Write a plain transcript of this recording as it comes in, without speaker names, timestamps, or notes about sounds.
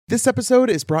This episode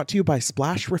is brought to you by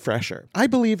Splash Refresher. I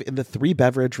believe in the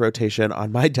 3-beverage rotation on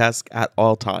my desk at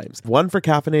all times. One for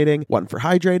caffeinating, one for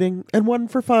hydrating, and one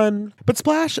for fun. But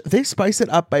Splash, they spice it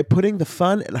up by putting the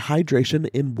fun and hydration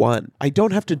in one. I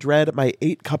don't have to dread my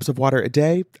 8 cups of water a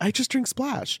day. I just drink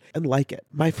Splash and like it.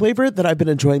 My flavor that I've been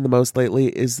enjoying the most lately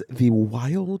is the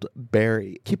Wild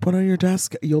Berry. Keep one on your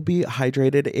desk. You'll be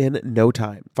hydrated in no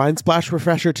time. Find Splash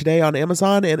Refresher today on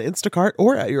Amazon and Instacart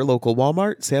or at your local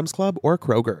Walmart, Sam's Club, or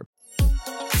Kroger.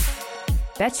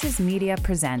 Betches Media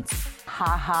presents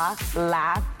Ha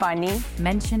laugh, funny.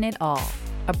 Mention It All,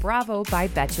 a Bravo by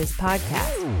Betches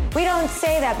podcast. We don't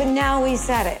say that, but now we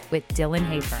said it. With Dylan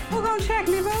Hafer. Who gonna check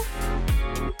me, bro?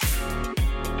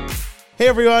 Hey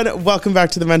everyone, welcome back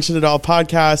to the Mention It All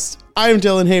podcast. I'm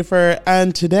Dylan Hafer,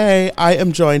 and today I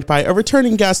am joined by a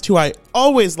returning guest who I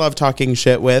always love talking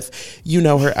shit with. You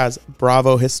know her as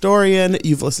Bravo historian.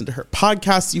 You've listened to her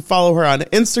podcasts. You follow her on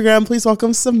Instagram. Please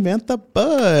welcome Samantha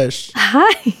Bush.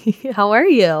 Hi, how are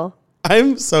you?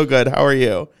 I'm so good. How are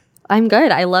you? I'm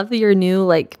good. I love your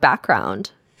new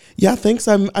background. Yeah, thanks.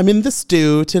 I'm in the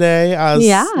stew today, as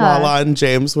Lala and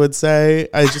James would say.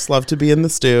 I just love to be in the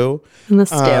stew. In the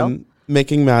stew.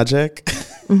 Making magic.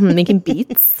 Mm-hmm, making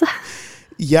beats.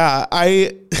 Yeah,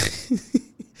 I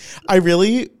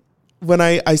really, when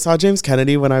I saw James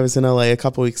Kennedy when I was in LA a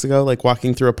couple weeks ago,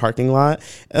 walking through a parking lot,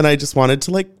 and I just wanted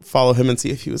to follow him and see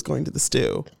if he was going to the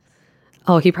stew.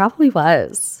 Oh, he probably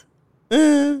was.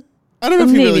 I don't know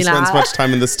if he really spends much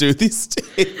time in the stew these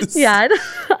days. Yeah,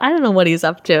 I don't know what he's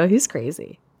up to. He's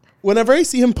crazy. Whenever I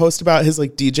see him post about his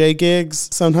DJ gigs,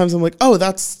 sometimes I'm like, oh,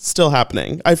 that's still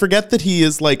happening. I forget that he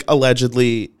is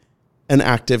allegedly an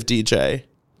active DJ.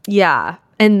 Yeah.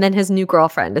 And then his new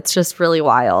girlfriend. It's just really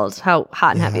wild how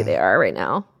hot and heavy they are right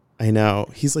now. I know.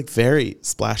 He's very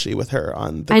splashy with her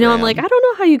on the I know. gram. I'm I don't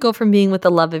know how you go from being with the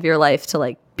love of your life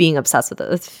to being obsessed with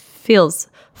it. It feels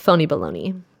phony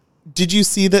baloney. Did you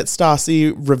see that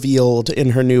Stassi revealed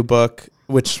in her new book,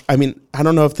 which, I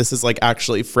don't know if this is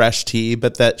actually fresh tea,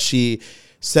 but that she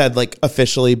said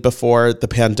officially before the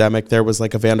pandemic, there was a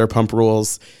Vanderpump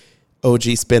Rules OG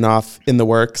spinoff in the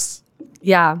works?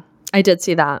 Yeah, I did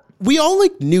see that. We all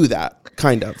knew that,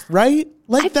 kind of, right?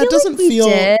 That doesn't we feel...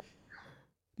 did.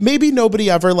 Maybe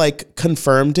nobody ever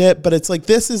confirmed it, but it's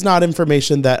this is not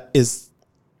information that is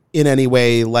in any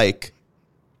way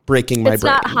breaking my brain. It's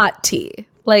not hot tea.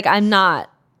 I'm not...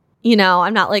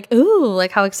 I'm not ooh,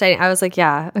 how exciting. I was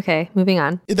yeah, okay, moving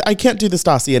on. I can't do the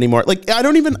Stassi anymore.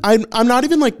 I'm not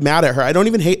even mad at her. I don't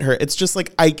even hate her. It's just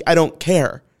I don't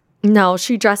care. No,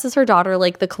 she dresses her daughter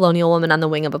like the colonial woman on the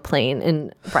wing of a plane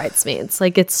in Bridesmaids.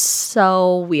 It's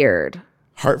so weird.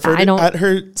 Hartford at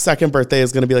her second birthday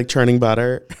is going to be churning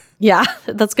butter. Yeah,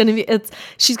 that's going to be,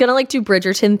 she's going to do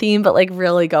Bridgerton theme, but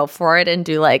really go for it and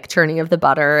do churning of the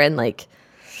butter and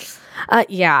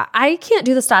yeah, I can't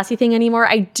do the Stassi thing anymore.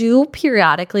 I do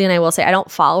periodically, and I will say I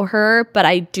don't follow her, but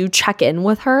I do check in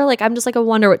with her. I'm just I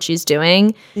wonder what she's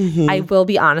doing. Mm-hmm. I will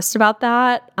be honest about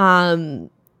that.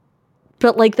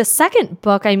 But the second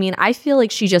book, I feel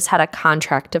she just had a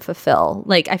contract to fulfill.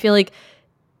 I feel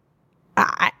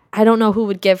I don't know who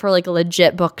would give her a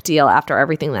legit book deal after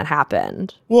everything that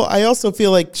happened. Well, I also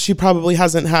feel she probably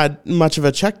hasn't had much of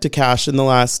a check to cash in the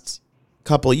last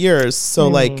couple years.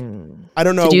 So I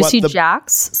don't know. Did you see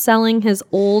Jax selling his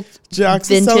old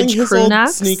vintage crew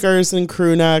necks? Sneakers and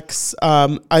crew necks.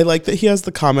 I like that he has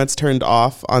the comments turned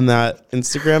off on that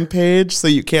Instagram page, so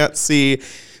you can't see.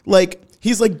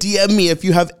 He's DM me if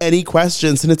you have any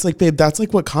questions, and it's babe, that's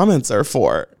what comments are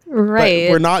for. Right.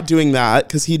 But we're not doing that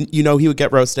because he would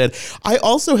get roasted. I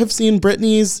also have seen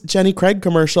Britney's Jenny Craig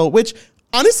commercial, which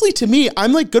honestly to me,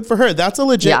 I'm good for her. That's a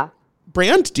legit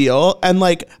brand deal. And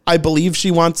I believe she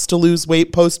wants to lose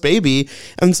weight post baby.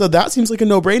 And so that seems like a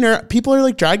no brainer. People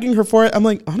are dragging her for it. I'm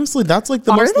honestly, that's the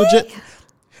most legit.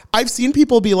 I've seen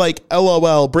people be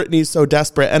LOL, Britney's so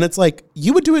desperate. And it's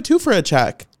you would do it too for a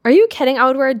check. Are you kidding? I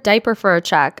would wear a diaper for a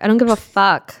check. I don't give a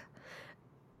fuck.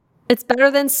 It's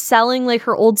better than selling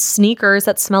her old sneakers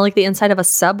that smell like the inside of a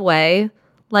Subway.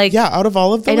 Yeah, out of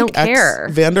all of the I don't care.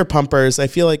 Vanderpumpers, I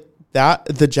feel that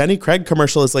the Jenny Craig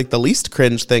commercial is the least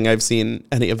cringe thing I've seen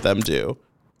any of them do.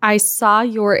 I saw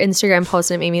your Instagram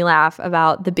post and it made me laugh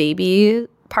about the baby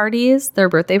parties, their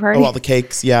birthday party. Oh, all the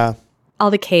cakes, yeah. All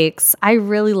the cakes. I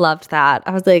really loved that.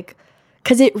 I was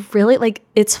because it really,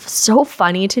 it's so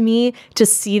funny to me to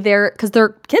see because their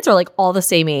kids are all the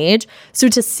same age. So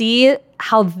to see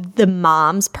how the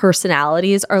moms'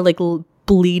 personalities are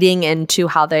bleeding into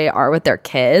how they are with their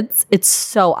kids, it's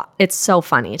so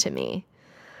funny to me.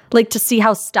 To see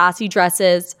how Stassi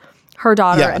dresses her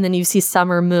daughter, and then you see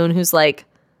Summer Moon, who's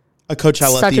a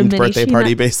Coachella Such a themed mini birthday Sheena.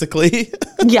 party, basically.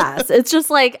 Yes, it's just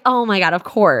like, oh my God, of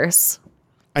course.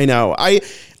 I know. I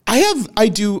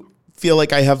do feel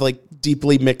like I have like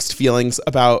deeply mixed feelings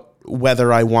about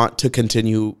whether I want to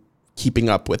continue keeping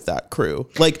up with that crew.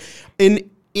 Like in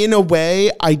a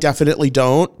way, I definitely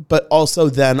don't, but also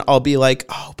then I'll be like,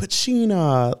 oh, but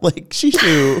Sheena, like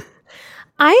Shishu.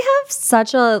 I have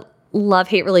such a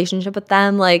love-hate relationship with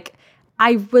them. Like,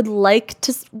 I would like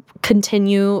to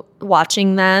continue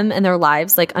watching them and their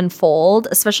lives like unfold,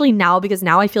 especially now, because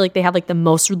now I feel like they have like the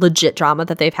most legit drama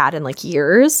that they've had in like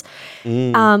years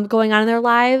going on in their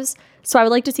lives. So I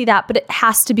would like to see that, but it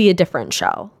has to be a different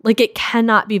show. Like, it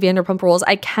cannot be Vanderpump Rules.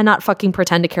 I cannot fucking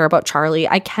pretend to care about Charlie.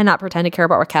 I cannot pretend to care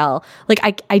about Raquel. Like,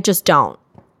 I just don't.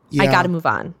 I got to move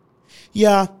on.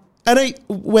 Yeah. And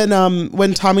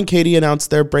when Tom and Katie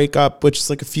announced their breakup, which is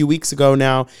like a few weeks ago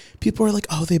now, people were like,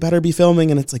 oh, they better be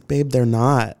filming. And it's like, babe, they're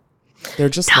not. They're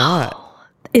just not.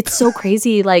 It's so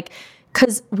crazy. Like,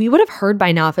 because we would have heard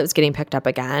by now if it was getting picked up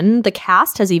again. The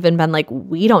cast has even been like,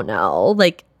 we don't know.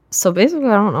 Like, so basically,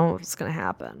 I don't know what's going to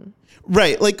happen.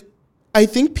 Right. Like, I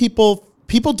think people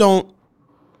don't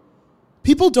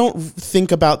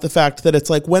think about the fact that it's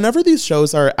like whenever these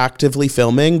shows are actively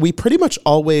filming, we pretty much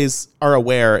always are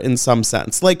aware in some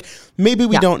sense. Like, maybe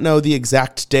we don't know the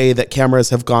exact day that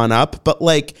cameras have gone up, but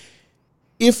like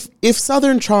if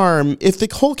Southern Charm, if the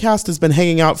whole cast has been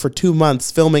hanging out for 2 months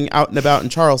filming out and about in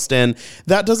Charleston,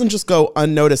 that doesn't just go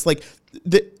unnoticed. Like,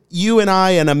 you and I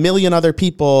and a million other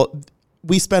people,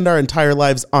 we spend our entire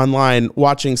lives online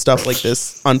watching stuff like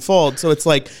this unfold. So it's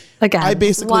like, again, I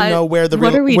basically know where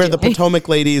the Potomac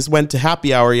ladies went to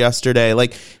happy hour yesterday.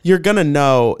 Like, you're going to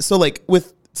know. So like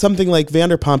with something like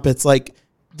Vanderpump, it's like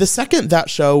the second that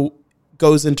show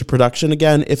goes into production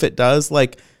again, if it does,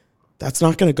 like, that's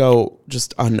not going to go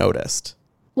just unnoticed.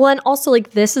 Well, and also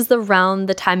like this is around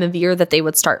the time of year that they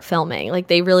would start filming. Like,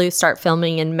 they really start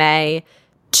filming in May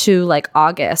to like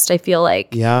August, I feel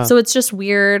like. Yeah. So it's just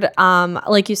weird.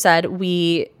 Like you said,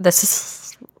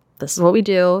 this is what we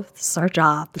do. This is our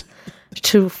job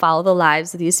to follow the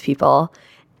lives of these people.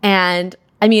 And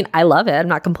I mean, I love it. I'm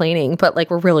not complaining, but like,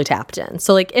 we're really tapped in.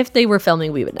 So like, if they were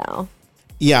filming, we would know.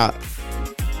 Yeah.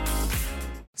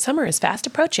 Summer is fast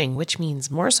approaching, which means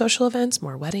more social events,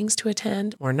 more weddings to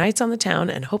attend, more nights on the town,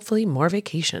 and hopefully more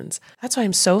vacations. That's why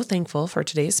I'm so thankful for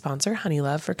today's sponsor,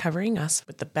 Honeylove, for covering us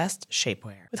with the best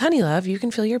shapewear. With Honeylove, you can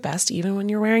feel your best even when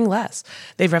you're wearing less.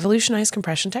 They've revolutionized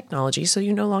compression technology, so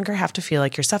you no longer have to feel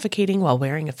like you're suffocating while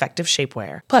wearing effective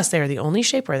shapewear. Plus, they are the only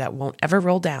shapewear that won't ever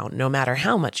roll down, no matter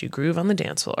how much you groove on the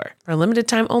dance floor. For a limited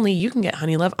time only, you can get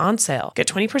Honeylove on sale. Get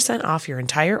 20% off your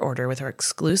entire order with our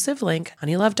exclusive link,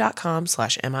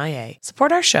 honeylove.com/MIA.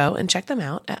 Support our show and check them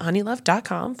out at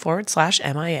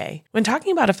honeylove.com/MIA. When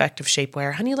talking about effective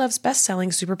shapewear, Honeylove's best-selling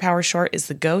Superpower Short is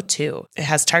the go-to. It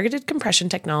has targeted compression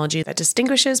technology that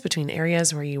distinguishes between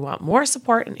areas where you want more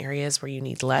support and areas where you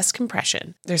need less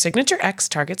compression. Their Signature X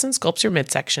targets and sculpts your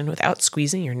midsection without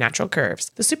squeezing your natural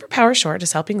curves. The Superpower Short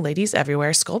is helping ladies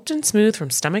everywhere sculpt and smooth from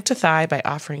stomach to thigh by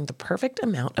offering the perfect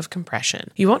amount of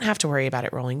compression. You won't have to worry about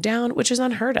it rolling down, which is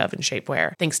unheard of in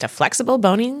shapewear, thanks to flexible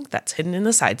boning that's hidden in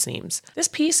the side seams. This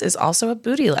piece is also a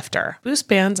booty lifter. Boost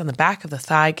bands on the back of the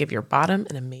thigh give your bottom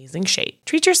an amazing shape.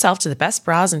 Treat yourself to the best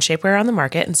bras and shapewear on the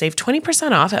market and save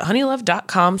 20% off at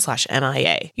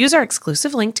honeylove.com/MIA. Use our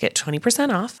exclusive link to get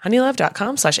 20% off,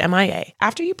 honeylove.com/MIA.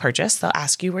 After you purchase, they'll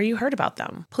ask you where you heard about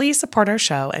them. Please support our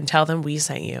show and tell them we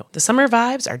sent you. The summer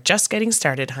vibes are just getting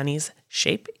started, honeys.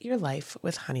 Shape your life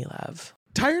with Honeylove.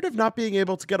 Tired of not being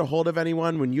able to get a hold of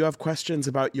anyone when you have questions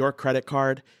about your credit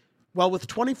card? Well, with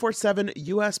 24/7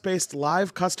 US-based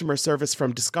live customer service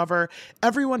from Discover,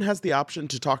 everyone has the option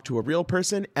to talk to a real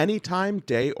person anytime,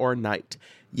 day or night.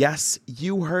 Yes,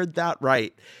 you heard that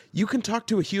right. You can talk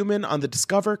to a human on the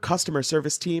Discover customer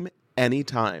service team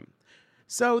anytime.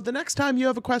 So the next time you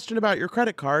have a question about your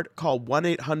credit card, call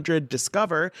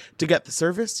 1-800-DISCOVER to get the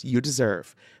service you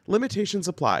deserve. Limitations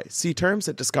apply. See terms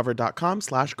at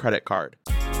discover.com/creditcard.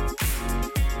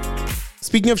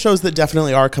 Speaking of shows that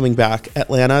definitely are coming back,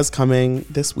 Atlanta is coming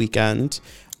this weekend.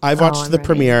 I've watched the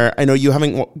premiere. I know you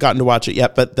haven't gotten to watch it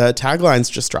yet, but the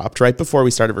taglines just dropped right before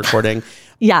we started recording.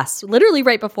 Yes, literally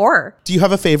right before. Do you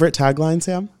have a favorite tagline,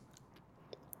 Sam?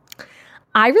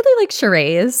 I really like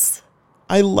Sheree's.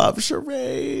 I love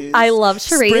Sheree's. I love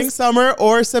Sheree's. Spring, summer,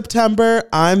 or September,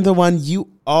 I'm the one you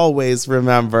always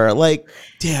remember. Like,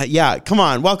 yeah, come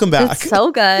on, welcome back. It's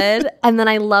so good. And then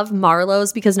I love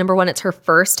Marlo's because number one, it's her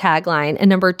first tagline. And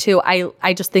number two,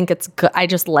 I just think it's good. I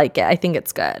just like it. I think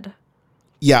it's good.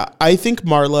 Yeah, I think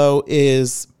Marlo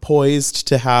is poised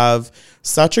to have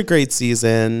such a great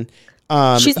season.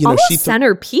 She's almost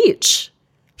center peach.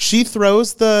 She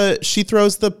throws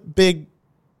the big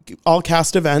all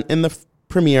cast event in the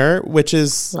premiere, which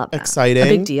is exciting.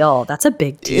 A big deal. That's a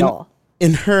big deal.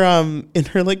 In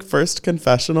her like first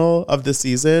confessional of the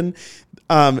season,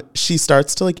 she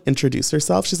starts to like introduce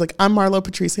herself. She's like, I'm Marlo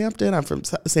Patrice Hampton. I'm from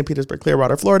St. Petersburg,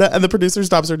 Clearwater, Florida. And the producer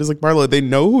stops her and is like, Marlo, they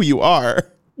know who you are.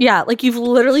 Yeah, like you've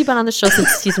literally been on the show since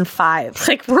season 5.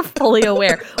 Like we're fully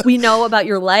aware. We know about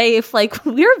your life. Like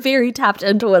we're very tapped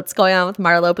into what's going on with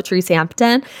Marlo Patrice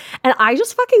Hampton. And I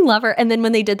just fucking love her. And then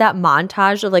when they did that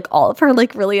montage of like all of her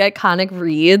like really iconic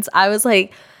reads, I was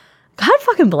like, God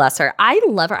fucking bless her. I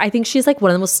love her. I think she's like one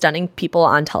of the most stunning people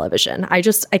on television. I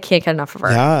can't get enough of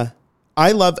her. Yeah.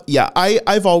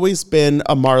 I've always been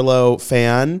a Marlo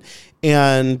fan,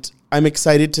 and I'm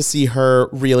excited to see her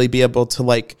really be able to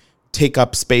like take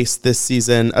up space this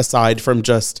season aside from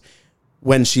just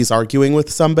when she's arguing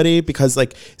with somebody, because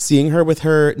like seeing her with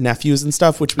her nephews and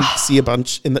stuff, which we see a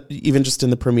bunch even just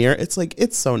in the premiere, it's like,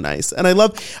 it's so nice. And I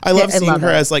love seeing her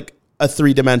as like a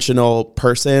 3-dimensional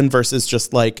person versus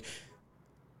just like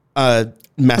a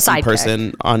messy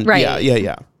person on. Right.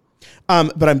 Yeah.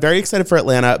 But I'm very excited for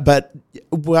Atlanta. But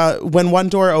when one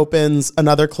door opens,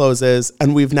 another closes,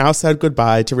 and we've now said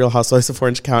goodbye to Real Housewives of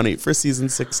Orange County for season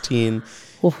 16.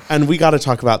 Oof. And we got to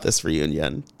talk about this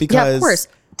reunion because, yeah, of course.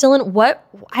 Dylan, what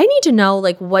I need to know,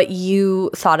 like what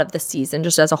you thought of the season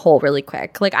just as a whole, really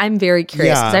quick. Like I'm very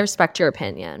curious because I respect your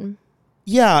opinion.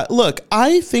 Yeah, look,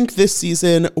 I think this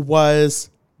season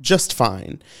was just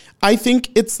fine. I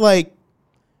think it's like,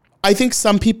 I think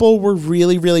some people were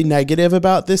really, really negative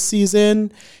about this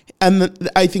season. And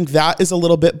I think that is a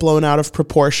little bit blown out of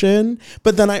proportion.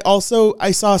 But then I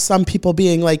saw some people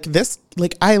being like, this,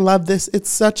 like, I love this.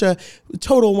 It's such a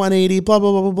total 180, blah,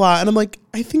 blah, blah, blah, blah. And I'm like,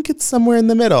 I think it's somewhere in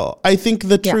the middle. I think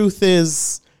the truth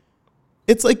is,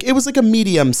 it was like a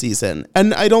medium season.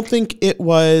 And I don't think it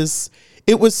was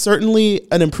certainly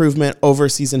an improvement over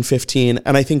season 15.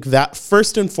 And I think that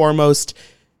first and foremost,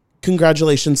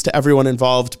 congratulations to everyone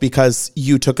involved, because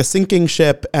you took a sinking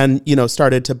ship and,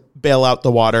 started to bail out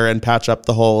the water and patch up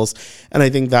the holes. And I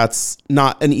think that's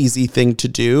not an easy thing to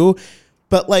do.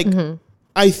 But like,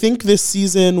 I think this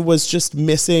season was just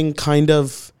missing kind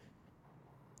of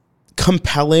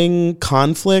compelling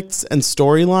conflicts and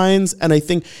storylines. And I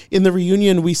think in the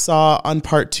reunion, we saw on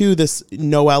part 2, this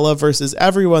Noella versus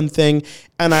everyone thing.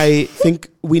 And I think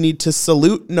we need to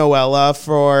salute Noella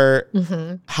for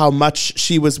how much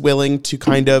she was willing to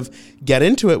kind of get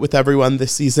into it with everyone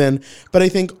this season. But I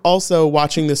think also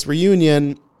watching this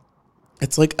reunion,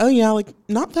 it's like, oh yeah, like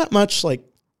not that much like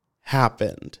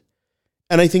happened.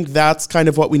 And I think that's kind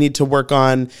of what we need to work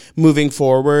on moving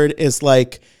forward, is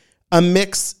like a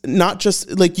mix, not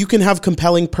just like, you can have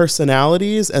compelling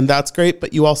personalities and that's great,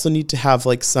 but you also need to have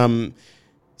like some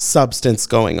substance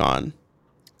going on.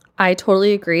 I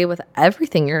totally agree with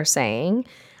everything you're saying.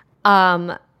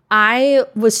 I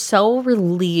was so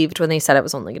relieved when they said it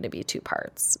was only going to be 2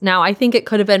 parts. Now, I think it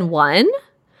could have been 1,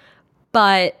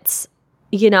 but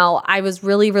I was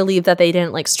really relieved that they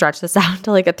didn't like stretch this out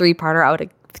to like a 3-parter. I would have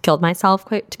killed myself,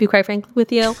 to be quite frank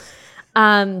with you.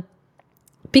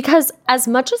 Because as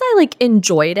much as I like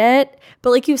enjoyed it, but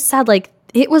like you said, like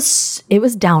it was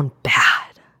down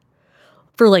bad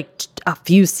for like a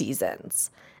few seasons.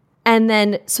 And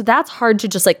then, so that's hard to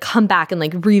just like come back and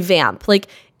like revamp. Like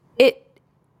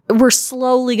we're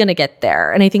slowly going to get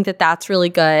there. And I think that that's really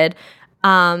good.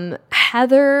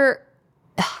 Heather,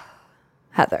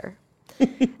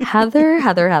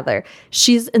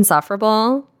 she's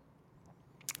insufferable.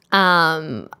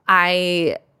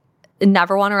 I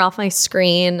never want her off my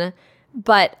screen,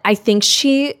 but I think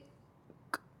she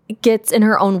gets in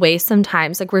her own way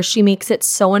sometimes, like where she makes it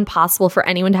so impossible for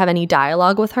anyone to have any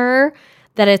dialogue with her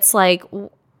that it's like,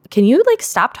 can you like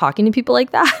stop talking to people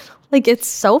like that? Like it's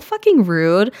so fucking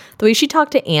rude. The way she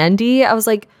talked to Andy, I was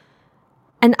like,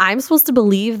 and I'm supposed to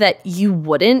believe that you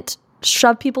wouldn't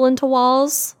shove people into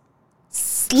walls?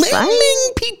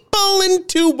 Slamming people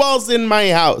into walls in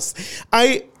my house.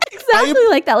 Exactly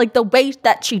like that. Like the way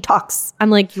that she talks. I'm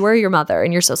like, you're your mother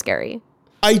and you're so scary.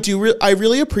 I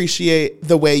really appreciate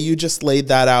the way you just laid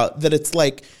that out, that it's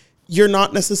like, you're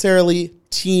not necessarily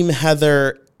team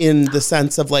Heather in the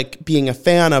sense of like being a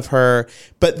fan of her,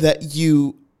 but that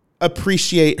you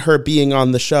appreciate her being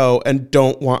on the show and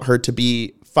don't want her to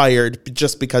be fired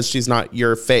just because she's not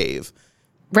your fave.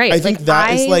 Right. I think like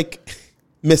that is like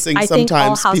missing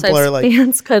sometimes. People are like,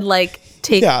 fans could like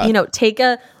take, take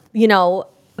a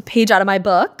page out of my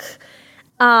book.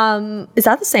 Is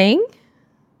that the saying?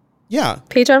 Yeah.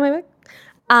 Page out of my book.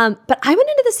 But I went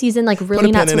into the season like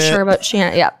really not so sure about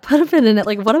Shannon. Yeah, put a pin in it.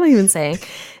 Like, what am I even saying?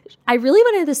 I really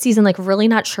went into the season like really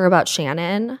not sure about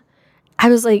Shannon. I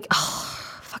was like,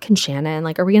 oh, fucking Shannon.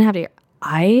 Like, are we going to have to?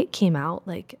 I came out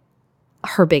like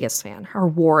her biggest fan, her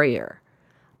warrior.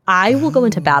 I will go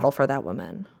into battle for that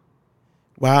woman.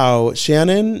 Wow.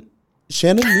 Shannon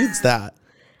needs that.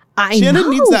 Shannon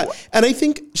needs that. And I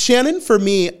think Shannon, for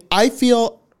me, I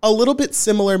feel a little bit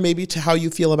similar maybe to how you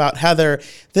feel about Heather,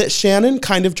 that Shannon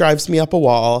kind of drives me up a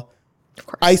wall. Of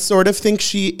course. I sort of think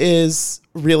she is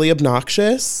really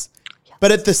obnoxious,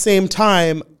 but at the same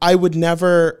time, I would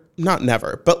not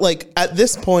never, but like at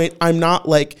this point, I'm not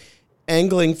like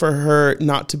angling for her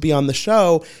not to be on the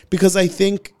show, because I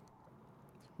think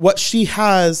what she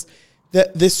has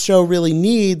that this show really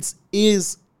needs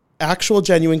is actual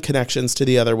genuine connections to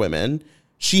the other women.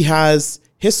 She has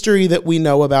history that we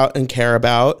know about and care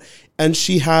about. And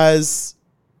she's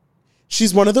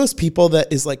one of those people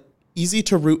that is like easy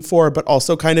to root for, but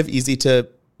also kind of easy to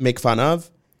make fun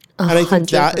of. And I think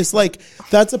that is like,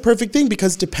 that's a perfect thing,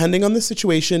 because depending on the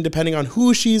situation, depending on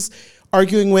who she's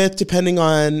arguing with, depending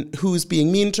on who's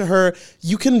being mean to her,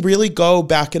 you can really go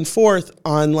back and forth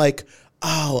on like,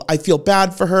 oh, I feel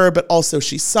bad for her, but also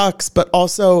she sucks, but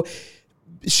also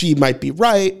she might be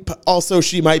right, but also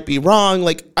she might be wrong.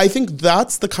 Like, I think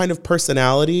that's the kind of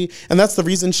personality, and that's the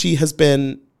reason she has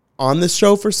been on this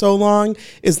show for so long,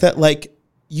 is that like,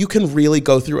 you can really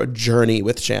go through a journey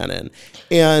with Shannon.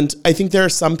 And I think there are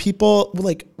some people,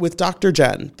 like with Dr.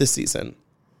 Jen this season,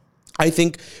 I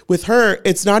think with her,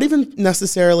 it's not even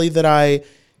necessarily that I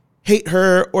hate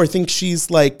her or think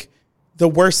she's like the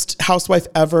worst housewife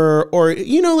ever, or,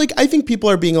 you know, like I think people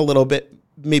are being a little bit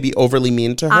maybe overly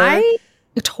mean to her. I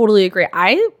totally agree.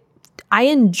 I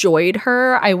enjoyed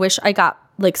her. I wish I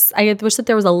wish that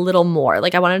there was a little more.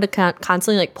 Like, I wanted to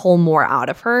constantly like pull more out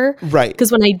of her. Right.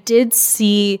 Because when I did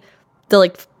see the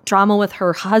like drama with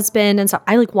her husband and stuff,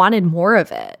 I like wanted more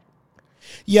of it.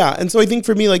 Yeah. And so I think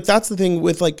for me, like, that's the thing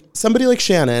with like somebody like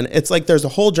Shannon, it's like there's a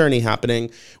whole journey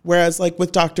happening. Whereas like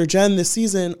with Dr. Jen this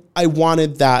season, I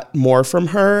wanted that more from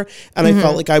her. And I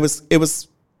felt like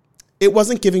it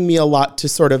wasn't giving me a lot to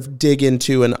sort of dig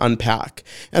into and unpack.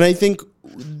 And I think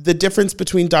the difference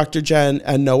between Dr. Jen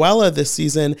and Noella this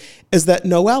season is that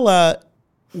Noella,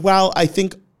 while I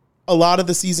think a lot of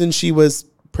the season she was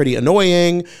pretty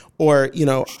annoying, or, you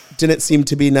know, didn't seem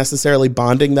to be necessarily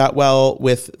bonding that well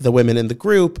with the women in the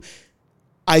group,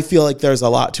 I feel like there's a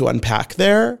lot to unpack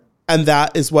there. And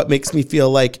that is what makes me feel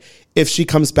like if she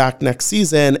comes back next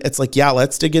season, it's like, yeah,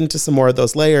 let's dig into some more of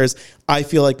those layers. I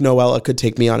feel like Noella could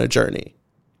take me on a journey.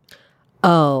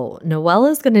 Oh,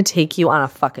 Noella's going to take you on a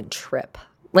fucking trip.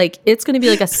 Like, it's going to be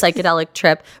like a psychedelic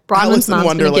trip. Bronwyn's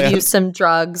mom's going to give you some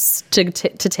drugs to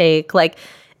take. Like,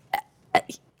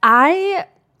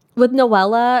 with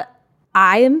Noella,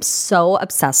 I am so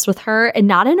obsessed with her, and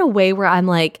not in a way where I'm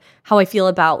like how I feel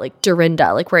about like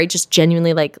Dorinda, like where I just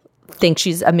genuinely like think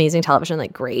she's amazing television,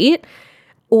 like great,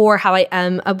 or how I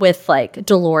am with like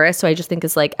Dolores, so I just think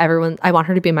is like everyone, I want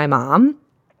her to be my mom.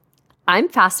 I'm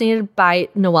fascinated by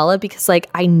Noella because like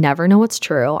I never know what's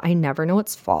true. I never know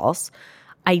what's false.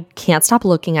 I can't stop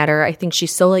looking at her. I think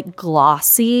she's so like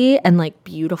glossy and like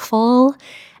beautiful.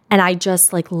 And I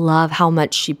just like love how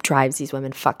much she drives these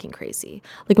women fucking crazy.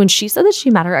 Like when she said that she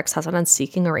met her ex-husband on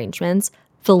Seeking Arrangements,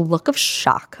 the look of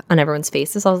shock on everyone's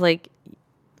faces, I was like,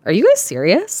 are you guys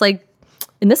serious? Like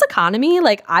in this economy,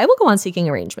 like I will go on Seeking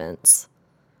Arrangements.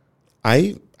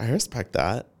 I respect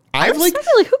that.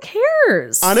 Like, who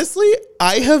cares? Honestly,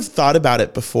 I have thought about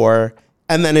it before,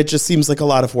 and then it just seems like a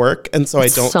lot of work, and so I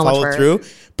don't follow through.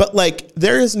 But like,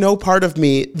 there is no part of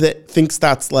me that thinks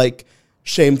that's like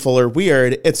shameful or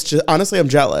weird. It's just, honestly, I'm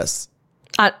jealous.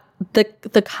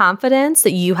 The confidence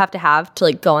that you have to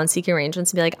like go on Seeking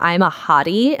Arrangements and be like, I'm a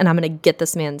hottie and I'm gonna get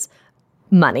this man's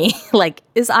money, like,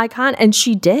 is icon. And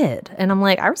she did, and I'm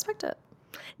like, I respect it.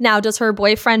 Now, does her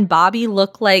boyfriend Bobby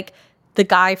look like the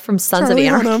guy from Sons of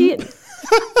Anarchy?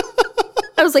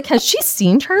 I was like, has she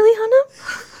seen Charlie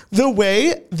Hunnam? The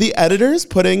way the editors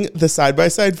putting the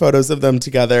side-by-side photos of them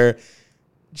together,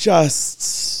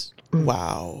 just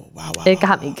wow. It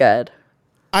got me good.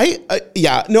 I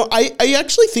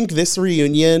actually think this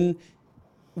reunion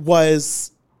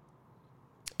was,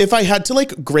 if I had to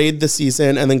like grade the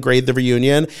season and then grade the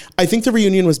reunion, I think the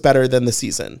reunion was better than the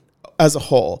season as a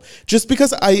whole, just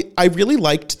because I really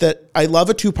liked that. I love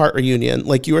a 2-part reunion.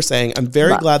 Like you were saying, I'm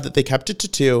very glad that they kept it to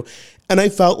 2. And I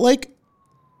felt like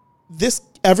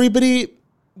everybody,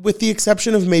 with the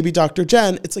exception of maybe Dr.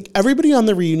 Jen, it's like everybody on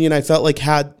the reunion I felt like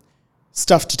had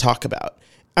stuff to talk about.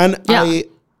 And yeah.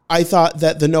 I thought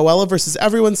that the Noella versus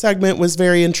everyone segment was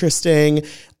very interesting.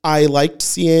 I liked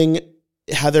seeing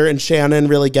Heather and Shannon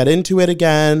really get into it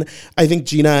again. I think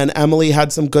Gina and Emily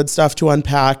had some good stuff to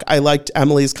unpack. I liked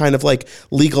Emily's kind of like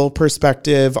legal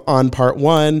perspective on part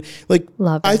 1. Like,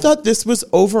 I thought this was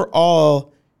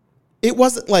overall, it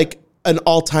wasn't like an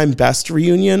all-time best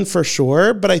reunion for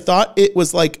sure, but I thought it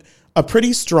was like a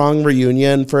pretty strong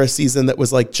reunion for a season that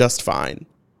was like just fine.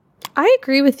 I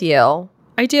agree with you.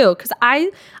 I do, because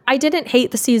I didn't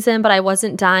hate the season, but I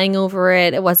wasn't dying over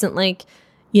it. It wasn't like,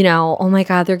 you know, oh my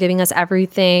God, they're giving us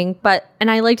everything.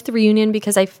 And I liked the reunion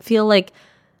because I feel like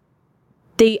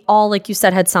they all, like you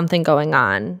said, had something going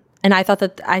on. And I thought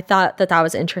that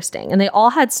was interesting. And they all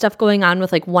had stuff going on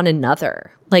with like one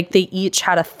another. Like they each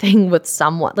had a thing with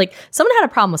someone. Like someone had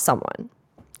a problem with someone. And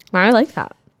I like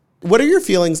that. What are your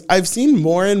feelings? I've seen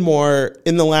more and more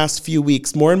in the last few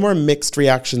weeks, more and more mixed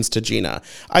reactions to Gina.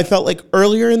 I felt like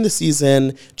earlier in the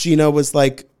season, Gina was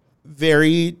like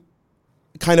very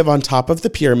kind of on top of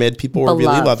the pyramid. People were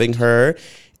really loving her.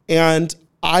 And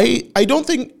I don't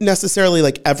think necessarily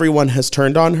like everyone has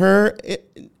turned on her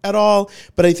at all,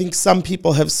 but I think some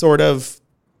people have sort of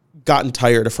gotten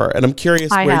tired of her. And I'm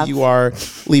curious where you are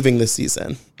leaving this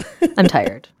season. I'm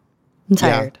tired.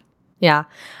 Yeah.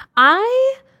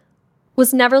 I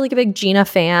was never like a big Gina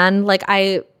fan. Like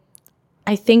I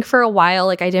think for a while,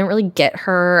 like I didn't really get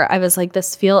her. I was like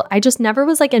I just never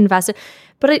was like invested.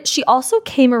 But she also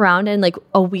came around in like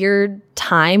a weird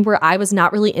time where I was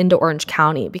not really into Orange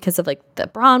County because of like the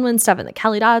Bronwyn stuff and the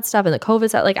Kelly Dodd stuff and the COVID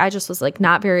stuff. Like I just was like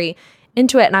not very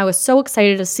into it. And I was so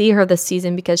excited to see her this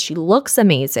season because she looks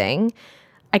amazing.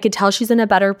 I could tell she's in a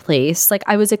better place. Like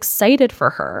I was excited for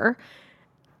her.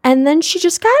 And then she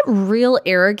just got real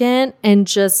arrogant and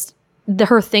just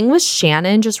her thing with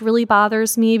Shannon just really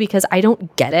bothers me because I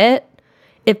don't get it.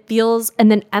 It feels, and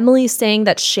then Emily saying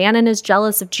that Shannon is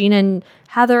jealous of Gina and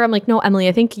Heather. I'm like, no, Emily,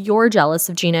 I think you're jealous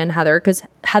of Gina and Heather because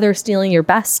Heather's stealing your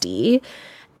bestie.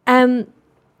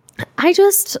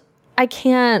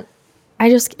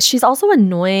 She's also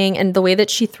annoying. And the way that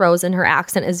she throws in her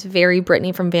accent is very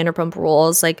Brittany from Vanderpump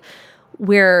Rules, like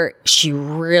where she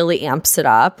really amps it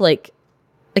up, like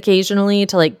occasionally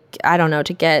to like, I don't know,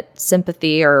 to get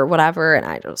sympathy or whatever. And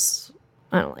I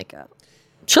don't like it.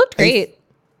 She looked great.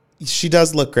 She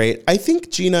does look great. I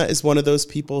think Gina is one of those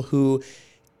people who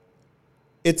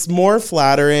it's more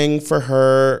flattering for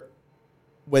her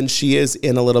when she is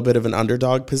in a little bit of an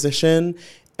underdog position.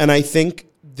 And I think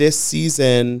this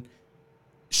season,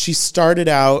 she started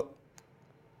out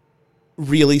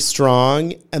really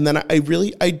strong. And then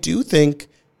I do think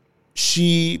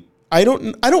I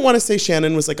don't want to say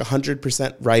Shannon was like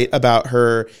 100% right about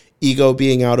her ego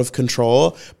being out of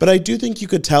control, but I do think you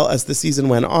could tell as the season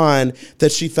went on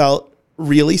that she felt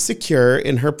really secure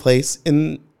in her place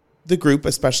in the group,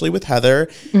 especially with Heather.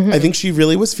 Mm-hmm. I think she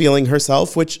really was feeling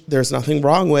herself, which there's nothing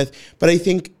wrong with, but I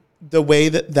think the way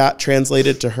that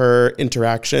translated to her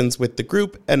interactions with the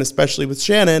group and especially with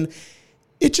Shannon,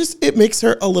 it makes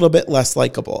her a little bit less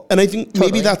likable. And I think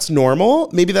maybe that's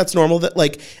normal. Maybe that's normal that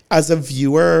like as a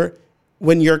viewer,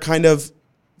 when you're kind of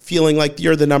feeling like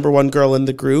you're the number one girl in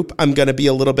the group, I'm going to be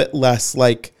a little bit less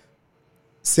like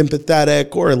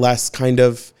sympathetic or less kind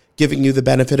of giving you the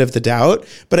benefit of the doubt.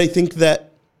 But I think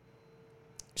that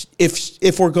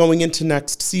if we're going into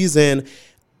next season,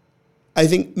 I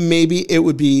think maybe it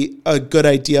would be a good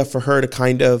idea for her to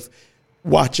kind of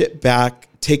watch it back,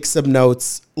 take some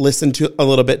notes, listen to a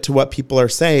little bit to what people are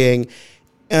saying,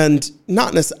 and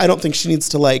I don't think she needs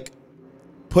to like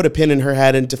put a pin in her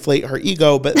head and deflate her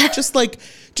ego, but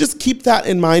just keep that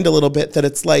in mind a little bit, that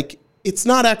it's like, it's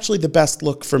not actually the best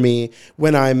look for me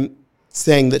when I'm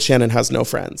saying that Shannon has no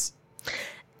friends.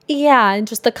 Yeah. And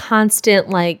just the constant,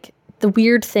 like the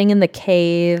weird thing in the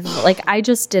cave. Like I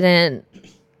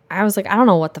was like, I don't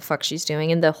know what the fuck she's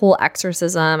doing. And the whole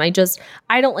exorcism, I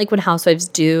don't like when housewives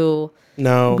do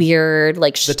weird,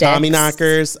 like the Tommy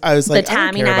knockers. I was like, the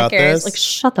Tommy knockers, like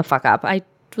shut the fuck up. I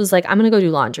was like, I'm going to go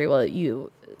do laundry while you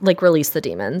like release the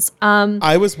demons.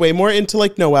 I was way more into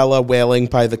like Noella wailing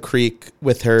by the creek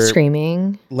with her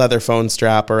screaming leather phone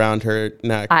strap around her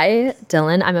neck.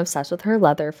 Dylan, I'm obsessed with her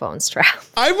leather phone strap.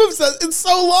 I'm obsessed. It's so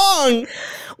long.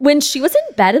 When she was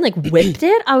in bed and like whipped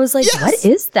it, I was like, yes. What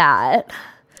is that?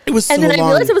 It was so long. And then I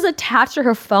realized it was attached to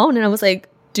her phone and I was like,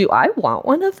 do I want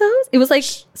one of those? It was like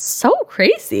so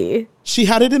crazy. She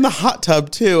had it in the hot tub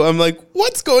too. I'm like,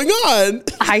 what's going on?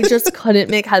 I just couldn't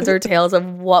make heads or tails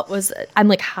of what was it. I'm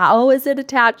like, how is it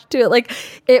attached to it? Like,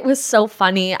 it was so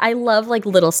funny. I love like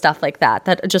little stuff like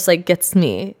that just like gets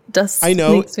me just I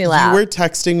know makes me laugh. you were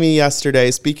texting me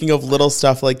yesterday. Speaking of little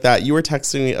stuff like that, you were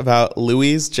texting me about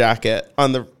Louis' jacket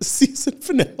on the season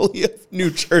finale of New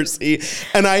Jersey.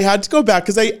 And I had to go back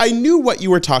because I knew what you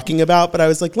were talking about, but I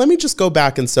was like, let me just go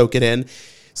back and soak it in.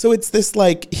 So it's this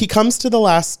like, he comes to the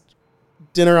last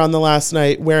dinner on the last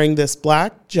night wearing this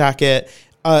black jacket.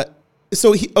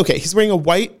 He's wearing a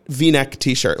white V-neck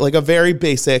t-shirt, like a very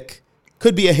basic,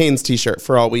 could be a Hanes t-shirt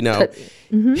for all we know.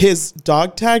 Mm-hmm. His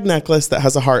dog tag necklace that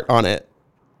has a heart on it,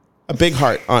 a big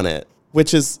heart on it,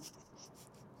 which is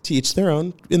to each their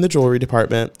own in the jewelry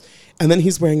department. And then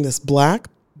he's wearing this black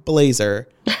blazer.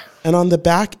 And on the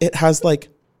back, it has like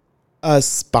a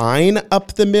spine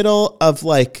up the middle of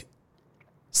like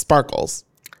sparkles.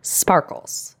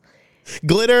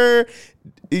 Glitter,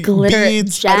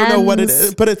 beads, gems, I don't know what it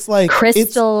is, but it's like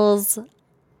crystals.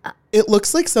 It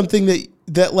looks like something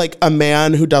that like a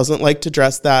man who doesn't like to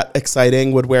dress that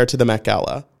exciting would wear to the Met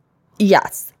Gala.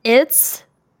 Yes, it's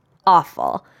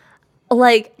awful.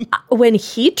 Like when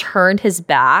he turned his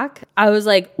back, I was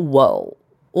like, whoa,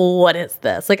 what is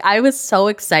this? Like I was so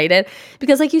excited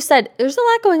because like you said, there's a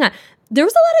lot going on. There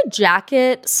was a lot of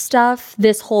jacket stuff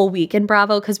this whole week in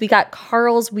Bravo because we got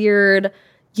Carl's weird,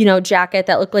 jacket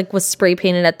that looked like was spray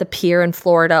painted at the pier in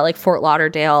Florida, like Fort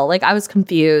Lauderdale. Like I was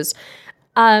confused.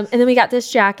 And then we got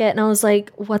this jacket and I was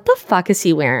like, what the fuck is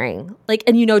he wearing? Like,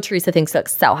 and Teresa thinks it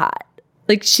looks so hot.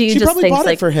 Like she just probably thinks bought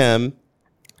like it for him.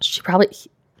 She probably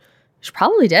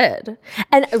did.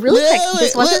 And really quick,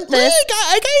 this wasn't this. I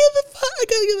gotta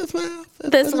get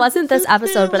this. This wasn't this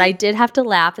episode, but I did have to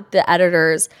laugh at the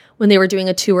editors when they were doing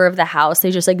a tour of the house.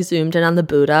 They just like zoomed in on the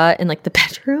Buddha in like the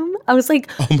bedroom. I was like,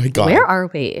 oh my God, where are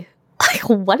we? Like,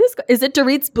 what is it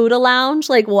Dorit's Buddha Lounge?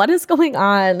 Like, what is going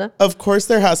on? Of course,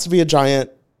 there has to be a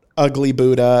giant, ugly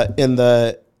Buddha in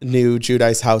the new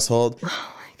Giudice household.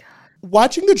 Oh my God.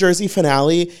 Watching the Jersey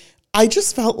finale, I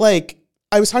just felt like,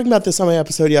 I was talking about this on my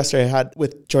episode yesterday I had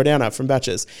with Jordana from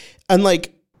Betches, and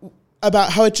like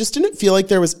about how it just didn't feel like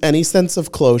there was any sense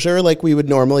of closure like we would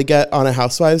normally get on a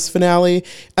Housewives finale.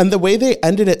 And the way they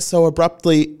ended it so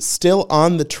abruptly, still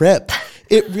on the trip,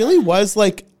 it really was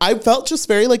like, I felt just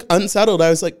very like unsettled.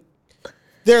 I was like,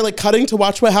 they're like cutting to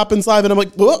watch what happens live. And I'm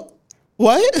like, what?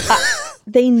 I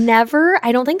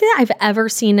don't think that I've ever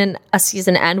seen a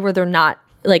season end where they're not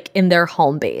like in their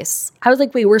home base. I was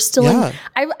like, wait, we're still in.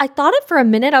 I thought it for a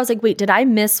minute. I was like, wait, did I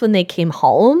miss when they came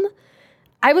home?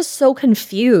 I was so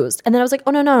confused. And then I was like,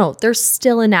 oh, no. They're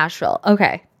still in Nashville.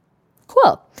 Okay,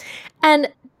 cool.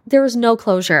 And there was no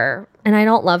closure. And I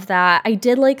don't love that. I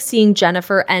did like seeing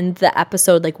Jennifer end the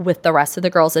episode like with the rest of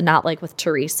the girls and not like with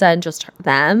Teresa and just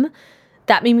them.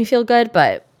 That made me feel good.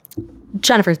 But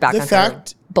Jennifer's back on her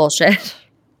bullshit.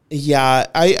 Yeah.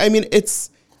 I mean,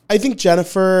 I think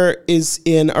Jennifer is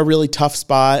in a really tough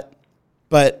spot.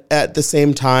 But at the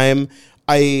same time,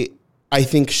 I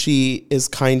think she is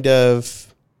kind of,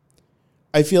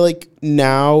 I feel like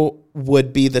now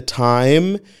would be the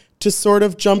time to sort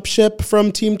of jump ship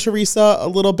from Team Teresa a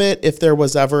little bit if there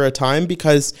was ever a time,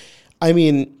 because I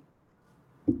mean,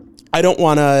 I don't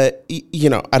want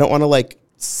to like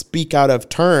speak out of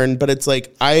turn, but it's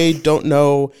like, I don't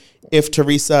know if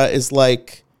Teresa is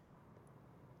like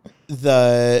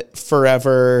the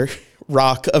forever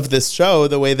rock of this show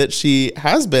the way that she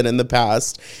has been in the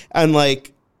past. And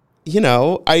like,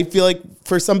 I feel like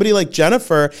for somebody like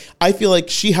Jennifer, I feel like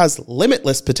she has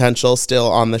limitless potential still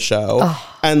on the show.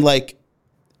 Oh. And like,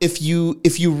 if you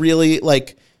really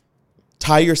like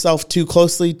tie yourself too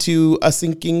closely to a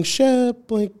sinking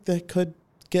ship, like that could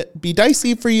be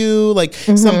dicey for you. Like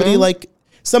somebody like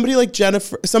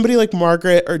Jennifer, somebody like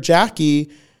Margaret or Jackie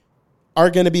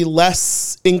are going to be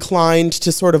less inclined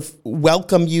to sort of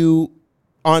welcome you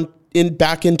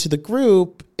back into the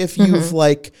group if you've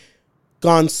like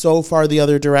gone so far the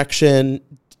other direction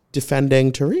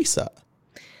defending Teresa.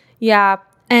 Yeah.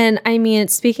 And I mean,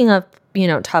 speaking of,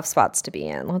 tough spots to be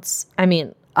in,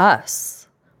 us,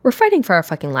 we're fighting for our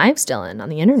fucking lives, Dylan, on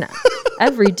the internet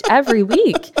every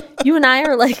week. You and I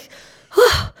are like,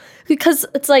 because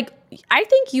it's like, I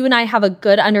think you and I have a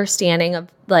good understanding of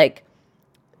like,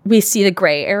 we see the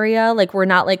gray area. Like we're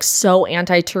not like so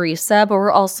anti-Teresa, but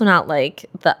we're also not like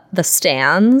the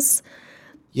stans.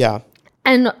 Yeah.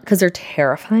 And because they're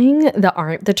terrifying,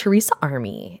 the Teresa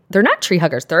army. They're not tree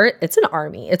huggers. It's an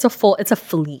army. It's a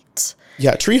fleet.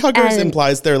 Yeah, tree huggers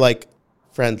implies they're like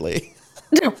friendly.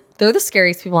 No, they're the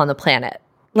scariest people on the planet.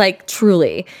 Like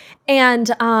truly. And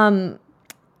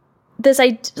this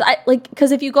I like,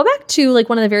 because if you go back to like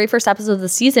one of the very first episodes of the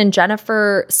season,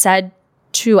 Jennifer said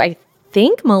to I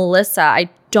think Melissa,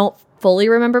 I don't fully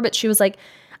remember, but she was like,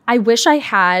 I wish I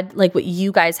had like what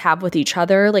you guys have with each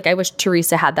other. Like I wish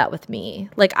Teresa had that with me.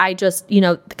 Like I just,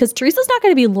 because Teresa's not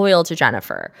going to be loyal to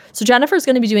Jennifer. So Jennifer's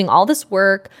going to be doing all this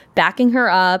work, backing her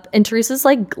up, and Teresa's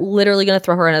like literally going to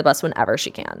throw her under the bus whenever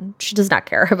she can. She does not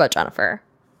care about Jennifer.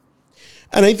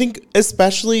 And I think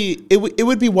especially it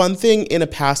would be one thing in a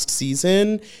past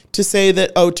season to say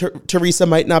that, Teresa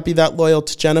might not be that loyal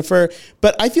to Jennifer.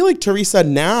 But I feel like Teresa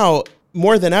now,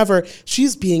 more than ever,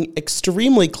 she's being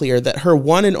extremely clear that her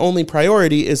one and only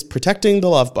priority is protecting the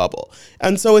love bubble.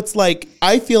 And so it's like,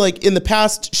 I feel like in the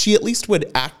past, she at least would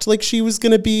act like she was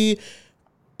going to be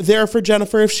there for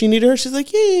Jennifer if she needed her. She's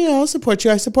like, yeah, I'll support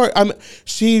you.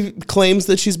 She claims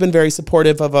that she's been very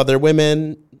supportive of other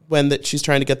women when that she's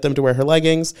trying to get them to wear her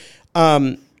leggings.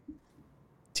 TBD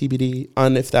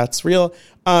on if that's real.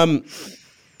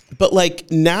 But like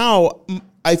now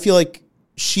I feel like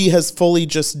she has fully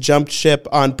just jumped ship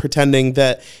on pretending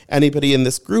that anybody in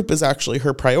this group is actually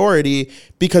her priority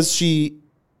because she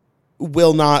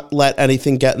will not let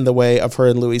anything get in the way of her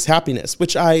and Louis' happiness,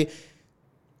 which I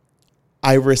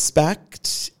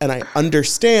respect and I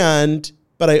understand,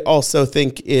 but I also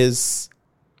think is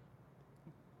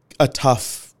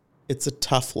it's a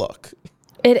tough look.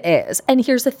 It is. And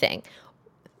here's the thing.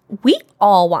 We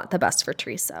all want the best for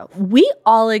Teresa. We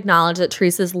all acknowledge that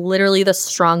Teresa is literally the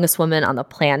strongest woman on the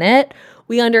planet.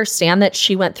 We understand that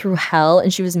she went through hell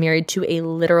and she was married to a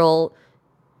literal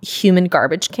human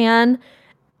garbage can.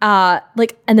 And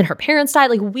then her parents died.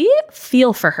 Like, we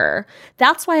feel for her.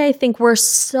 That's why I think we're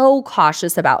so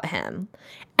cautious about him.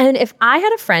 And if I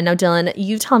had a friend, now Dylan,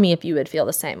 you tell me if you would feel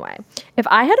the same way. If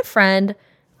I had a friend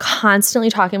constantly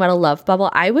talking about a love bubble,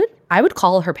 I would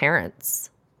call her parents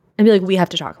and be like, we have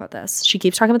to talk about this. She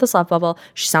keeps talking about this love bubble.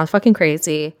 She sounds fucking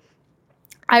crazy.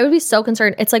 I would be so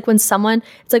concerned. It's like when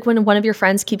one of your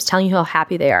friends keeps telling you how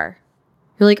happy they are.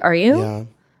 You're like, are you? Yeah.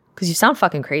 Because you sound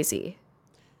fucking crazy.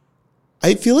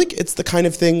 I feel like it's the kind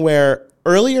of thing where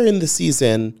earlier in the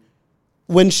season,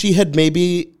 when she had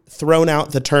maybe thrown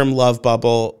out the term love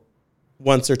bubble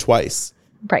once or twice,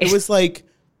 right? It was like,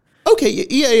 okay,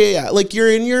 yeah. Like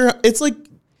I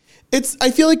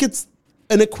feel like it's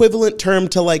an equivalent term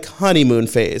to like honeymoon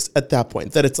phase at that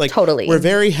point, that it's like, totally, we're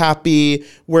very happy.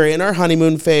 We're in our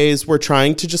honeymoon phase. We're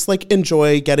trying to just like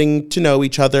enjoy getting to know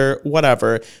each other,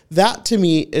 whatever. That to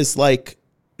me is like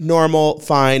normal,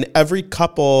 fine. Every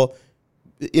couple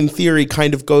in theory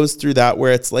kind of goes through that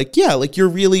where it's like, yeah, like you're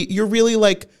really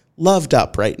like loved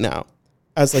up right now,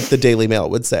 as like the Daily Mail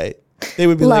would say. They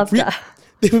would be loved like,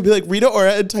 they would be like, Rita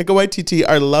Ora and Taika Waititi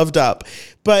are loved up.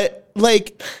 But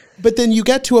then you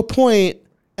get to a point,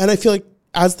 and I feel like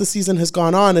as the season has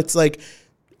gone on, it's like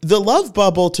the love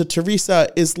bubble to Teresa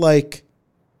is like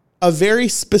a very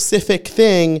specific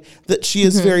thing that she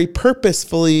is very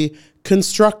purposefully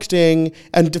constructing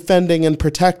and defending and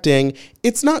protecting.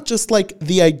 It's not just like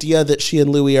the idea that she and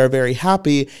Louis are very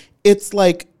happy. It's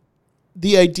like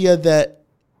the idea that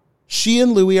she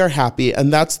and Louis are happy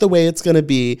and that's the way it's going to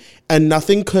be. And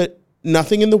nothing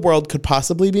in the world could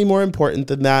possibly be more important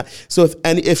than that. So if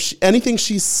anything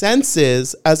she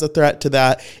senses as a threat to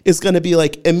that is going to be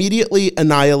like immediately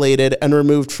annihilated and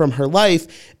removed from her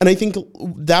life. And I think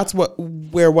that's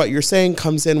where what you're saying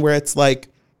comes in, where it's like,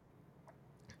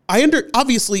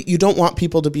 obviously you don't want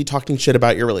people to be talking shit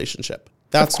about your relationship.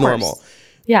 That's normal.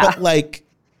 Yeah. But like,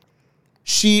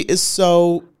 she is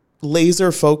so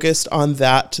laser focused on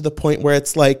that to the point where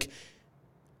it's like,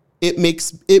 it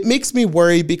makes me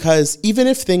worry, because even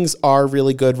if things are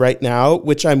really good right now,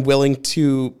 which I'm willing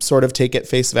to sort of take at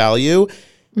face value,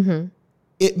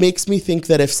 it makes me think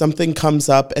that if something comes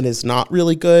up and is not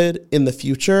really good in the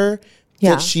future,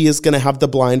 that she is going to have the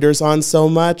blinders on so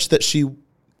much that she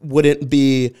wouldn't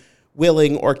be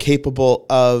willing or capable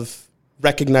of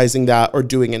recognizing that or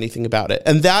doing anything about it.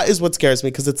 And that is what scares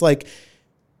me, because it's like,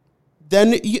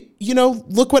 then you know,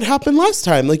 look what happened last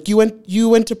time. Like you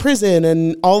went to prison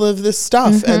and all of this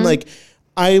stuff. And like,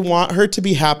 I want her to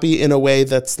be happy in a way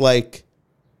that's like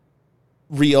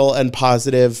real and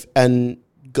positive and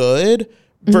good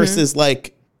versus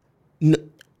like,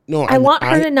 no, I want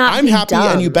her to not I'm be happy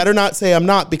dumb. and you better not say I'm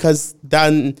not, because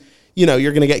then, you know,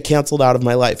 you're going to get canceled out of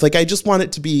my life. Like, I want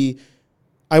it to be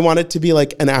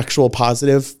like an actual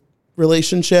positive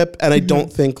relationship. And I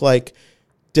don't think like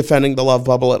defending the love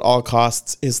bubble at all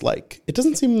costs is like, it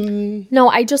doesn't seem. No,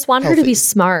 I just want her to healthy. be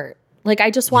smart. Like, I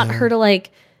just want her to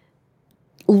like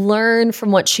learn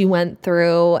from what she went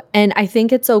through. And I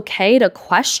think it's okay to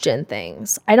question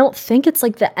things. I don't think it's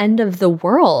like the end of the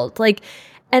world. Like,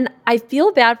 and I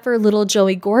feel bad for little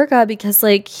Joey Gorga, because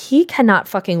like he cannot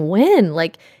fucking win.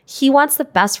 Like, he wants the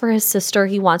best for his sister.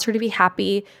 He wants her to be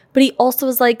happy, but he also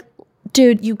is like,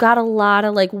 dude, you got a lot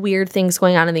of like weird things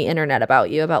going on in the internet about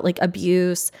you, about like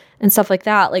abuse and stuff like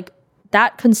that. Like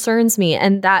that concerns me,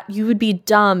 and that you would be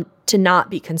dumb to not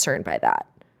be concerned by that.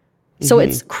 So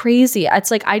it's crazy. It's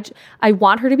like I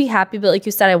want her to be happy, but like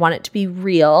you said, I want it to be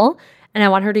real, and I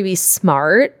want her to be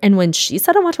smart. And when she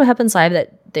said on Watch What Happens Live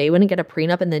that they wouldn't get a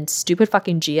prenup, and then stupid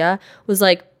fucking Gia was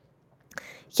like,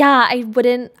 yeah,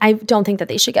 I don't think that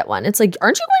they should get one. It's like,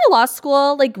 aren't you going to law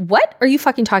school? Like, what are you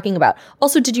fucking talking about?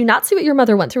 Also, did you not see what your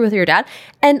mother went through with your dad?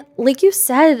 And like you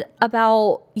said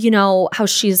about, you know, how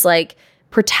she's like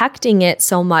protecting it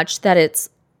so much that it's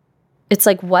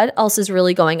like, what else is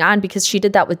really going on? Because she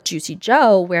did that with Juicy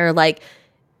Joe, where like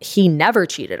he never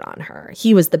cheated on her.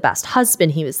 He was the best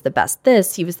husband. He was the best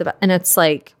this. He was the best. And it's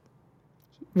like,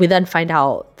 we then find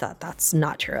out that that's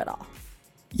not true at all.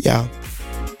 Yeah.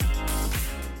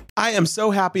 I am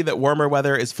so happy that warmer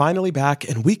weather is finally back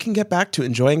and we can get back to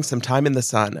enjoying some time in the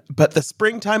sun. But the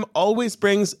springtime always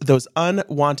brings those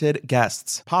unwanted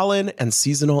guests, pollen and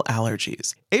seasonal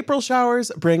allergies. April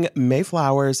showers bring May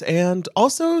flowers and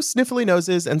also sniffly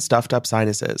noses and stuffed up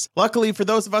sinuses. Luckily, for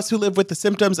those of us who live with the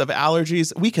symptoms of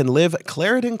allergies, we can live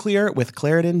Claritin Clear with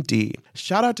Claritin D.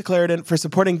 Shout out to Claritin for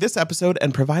supporting this episode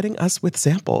and providing us with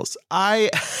samples. I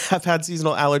have had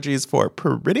seasonal allergies for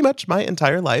pretty much my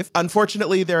entire life.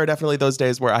 Unfortunately, there are definitely those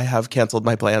days where I have canceled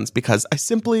my plans because I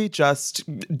simply just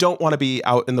don't want to be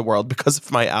out in the world because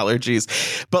of my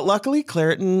allergies. But luckily,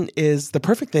 Claritin is the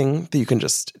perfect thing that you can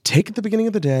just take at the beginning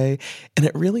of the day, and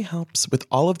it really helps with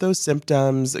all of those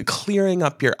symptoms, clearing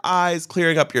up your eyes,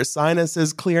 clearing up your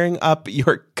sinuses, clearing up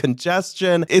your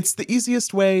congestion. It's the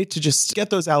easiest way to just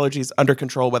get those allergies under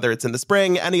control, whether it's in the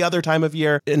spring, any other time of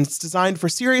year, and it's designed for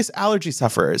serious allergy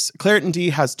sufferers. Claritin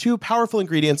D has 2 powerful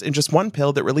ingredients in just one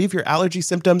pill that relieve your allergy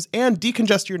symptoms and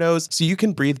decongest your nose so you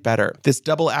can breathe better. This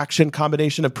double action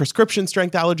combination of prescription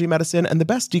strength allergy medicine and the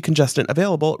best decongestant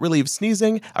available relieves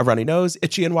sneezing, a runny nose,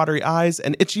 itchy and watery eyes,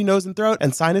 an itchy nose and throat,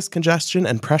 and sinus congestion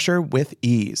and pressure with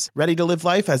ease. Ready to live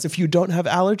life as if you don't have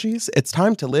allergies? It's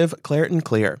time to live Claritin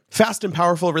Clear. Fast and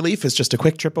powerful relief is just a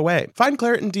quick trip away. Find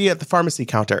Claritin D at the pharmacy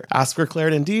counter. Ask for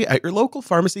Claritin D at your local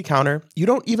pharmacy counter. You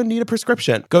don't even need a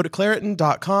prescription. Go to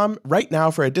Claritin.com right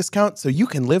now for a discount so you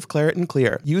can live Claritin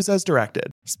Clear. Use as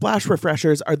directed. Splash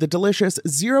Refreshers are the delicious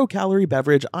 0-calorie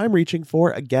beverage I'm reaching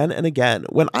for again and again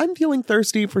when I'm feeling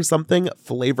thirsty for something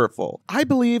flavorful. I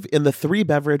believe in the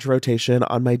 3-beverage rotation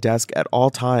on my desk at all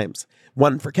times.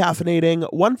 One for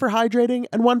caffeinating, one for hydrating,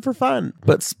 and one for fun.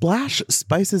 But Splash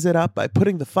spices it up by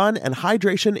putting the fun and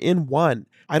hydration in one.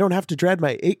 I don't have to dread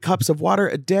my 8 cups of water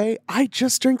a day. I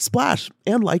just drink Splash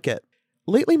and like it.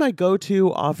 Lately, my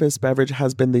go-to office beverage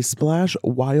has been the Splash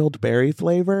Wild Berry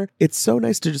flavor. It's so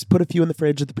nice to just put a few in the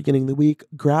fridge at the beginning of the week,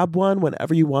 grab one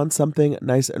whenever you want something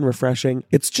nice and refreshing.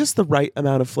 It's just the right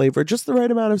amount of flavor, just the right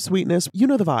amount of sweetness. You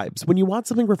know the vibes. When you want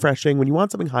something refreshing, when you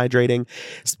want something hydrating,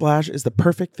 Splash is the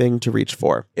perfect thing to reach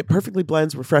for. It perfectly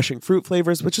blends refreshing fruit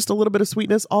flavors with just a little bit of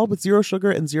sweetness, all with 0 sugar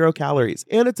and 0 calories.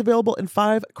 And it's available in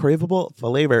 5 craveable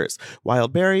flavors.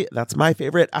 Wild Berry, that's my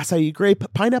favorite, acai grape,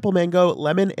 pineapple mango,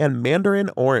 lemon, and mandarin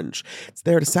orange. It's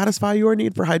there to satisfy your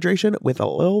need for hydration with a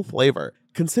little flavor.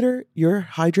 Consider your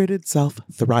hydrated self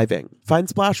thriving. Find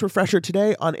Splash Refresher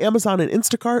today on Amazon and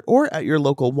Instacart or at your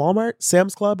local Walmart,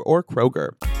 Sam's Club, or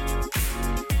Kroger.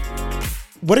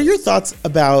 What are your thoughts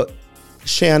about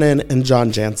Shannon and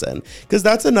John Jansen? Because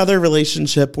that's another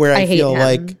relationship where I feel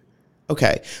like,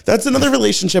 okay, that's another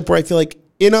relationship where I feel like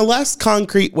in a less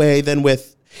concrete way than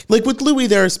with Louis,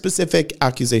 there are specific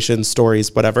accusations,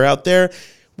 stories, whatever out there.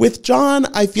 With John,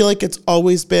 I feel like it's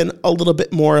always been a little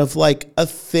bit more of like a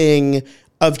thing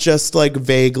of just like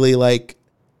vaguely like,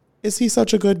 is he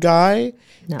such a good guy?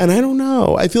 No. And I don't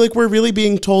know. I feel like we're really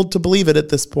being told to believe it at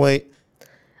this point.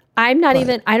 I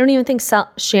don't even think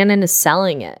Shannon is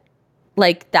selling it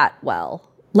like that well.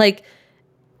 Like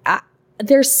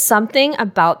there's something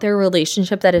about their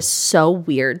relationship that is so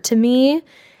weird to me.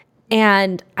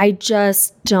 And I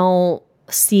just don't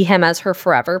see him as her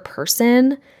forever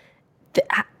person.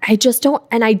 I just don't,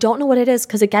 and I don't know what it is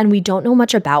because again, we don't know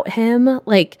much about him.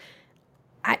 Like,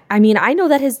 I mean, I know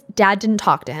that his dad didn't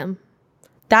talk to him.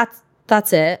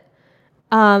 That's it.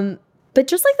 But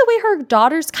just like the way her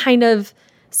daughters kind of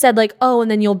said like, oh, and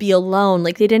then you'll be alone.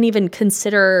 Like they didn't even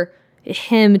consider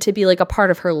him to be like a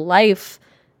part of her life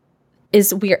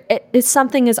is weird.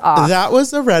 Something is off. That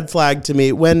was a red flag to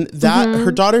me when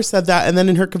her daughter said that. And then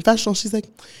in her confessional, she's like,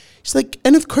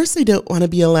 and of course I don't want to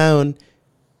be alone.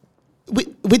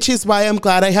 Which is why I'm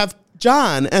glad I have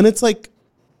John. And it's like,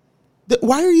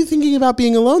 why are you thinking about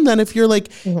being alone then if you're like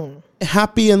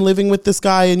happy and living with this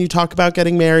guy and you talk about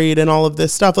getting married and all of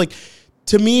this stuff? Like,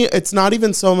 to me, it's not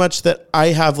even so much that I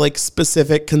have like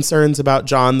specific concerns about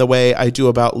John the way I do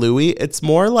about Louis. It's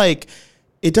more like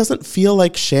it doesn't feel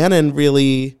like Shannon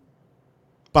really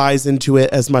buys into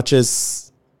it as much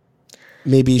as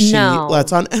maybe she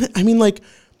lets on. And I mean, like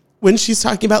when she's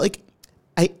talking about like,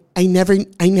 I never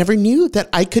knew that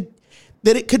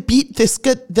it could beat this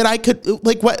good, that I could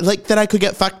that I could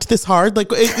get fucked this hard. Like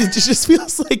it just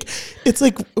feels like it's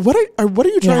like, what are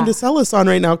you trying to sell us on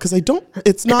right now? Cause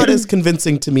it's not as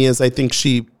convincing to me as I think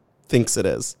she thinks it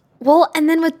is. Well, and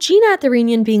then with Gina at the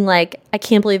reunion being like, I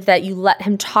can't believe that you let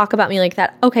him talk about me like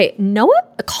that. Okay, Noah,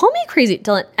 call me crazy.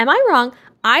 Dylan, am I wrong?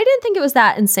 I didn't think it was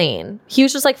that insane. He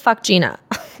was just like, fuck Gina.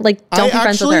 Like, don't be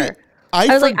friends with her. I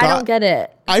was like, I don't get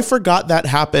it. I forgot that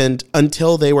happened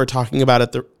until they were talking about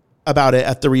it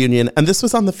at the reunion. And this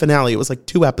was on the finale. It was like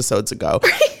 2 episodes ago.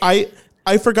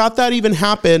 I forgot that even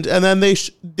happened. And then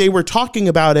they were talking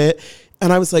about it.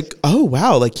 And I was like, oh,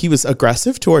 wow. Like he was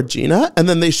aggressive toward Gina. And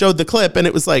then they showed the clip and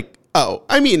it was like, oh,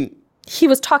 I mean. He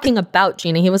was talking about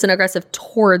Gina. He wasn't aggressive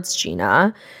towards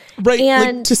Gina. Right.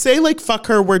 And like, to say like, fuck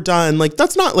her, we're done. Like,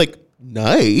 that's not like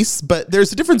nice. But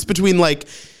there's a difference between like,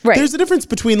 there's a difference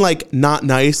between like not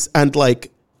nice and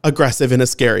like aggressive in a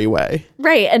scary way.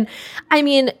 Right. And I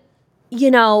mean, you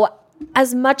know,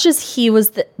 as much as he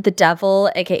was the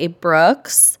devil, aka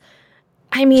Brooks,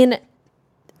 I mean,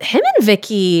 him and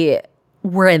Vicky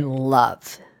were in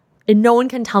love. And no one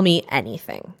can tell me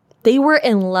anything. They were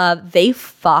in love. They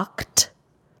fucked.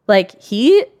 Like,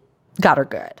 he got her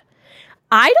good.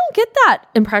 I don't get that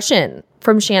impression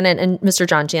from Shannon and Mr.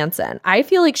 John Jansen. I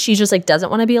feel like she just like doesn't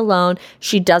want to be alone.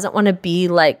 She doesn't want to be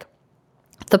like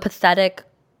the pathetic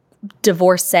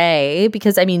divorcee,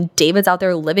 because I mean, David's out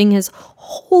there living his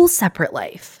whole separate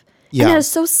life. Yeah. And that is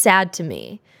so sad to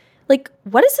me. Like,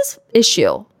 what is this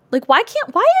issue? Like, why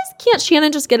can't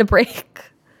Shannon just get a break?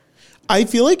 I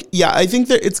feel like, I think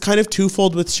that it's kind of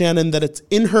twofold with Shannon, that it's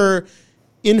in her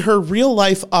real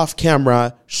life off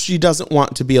camera, she doesn't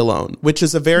want to be alone, which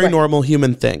is a very normal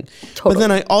human thing. Totally. But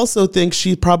then I also think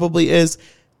she probably is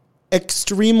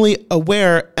extremely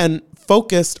aware and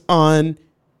focused on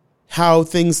how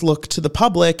things look to the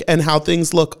public and how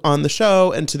things look on the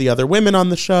show and to the other women on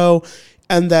the show.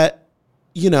 And that,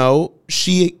 you know,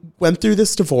 she went through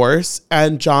this divorce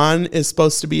and John is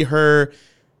supposed to be her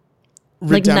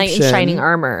redemption. Like knight in shining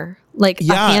armor. Like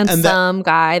a handsome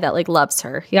guy that like loves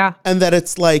her. Yeah. And that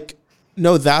it's like,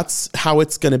 no, that's how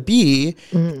it's going to be.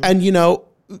 Mm-hmm. And, you know,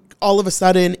 all of a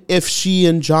sudden, if she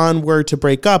and John were to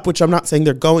break up, which I'm not saying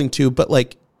they're going to, but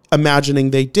like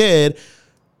imagining they did,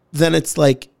 then it's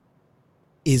like,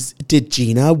 did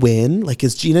Gina win? Like,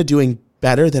 is Gina doing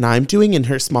better than I'm doing in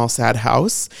her small, sad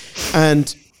house?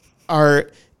 And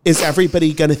is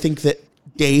everybody going to think that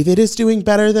David is doing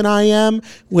better than I am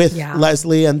with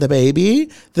Leslie and the baby,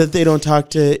 that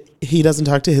he doesn't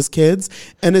talk to his kids?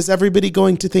 And is everybody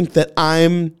going to think that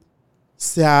I'm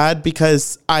sad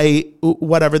because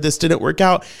this didn't work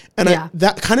out? And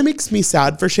that kind of makes me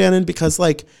sad for Shannon, because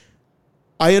like,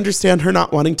 I understand her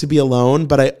not wanting to be alone,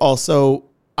 but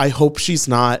I hope she's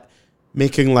not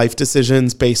making life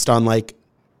decisions based on like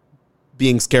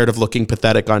being scared of looking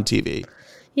pathetic on TV.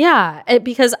 Yeah,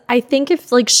 because I think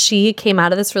if like she came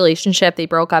out of this relationship, they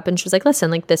broke up and she was like, listen,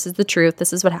 like this is the truth,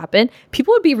 this is what happened,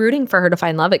 people would be rooting for her to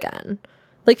find love again.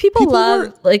 Like people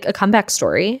love like a comeback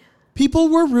story. People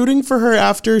were rooting for her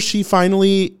after she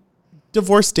finally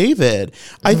divorced David.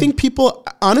 Mm-hmm. I think people,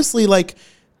 honestly, like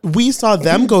we saw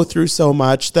them go through so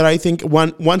much that I think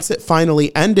once it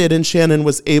finally ended and Shannon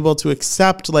was able to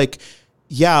accept like,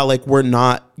 like we're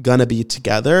not gonna be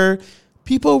together,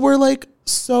 people were like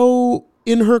so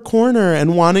in her corner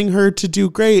and wanting her to do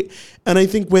great. And I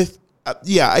think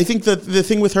I think that the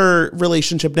thing with her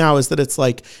relationship now is that it's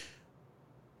like,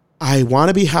 I want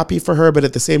to be happy for her, but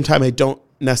at the same time, I don't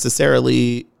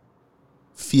necessarily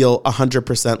feel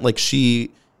 100% like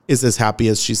she is as happy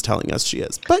as she's telling us she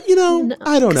is. But you know, no,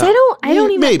 I don't know.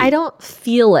 I don't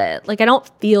feel it. Like I don't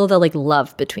feel the like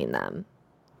love between them.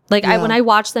 Like when I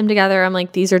watch them together, I'm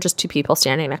like, these are just 2 people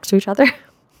standing next to each other.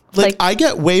 Like I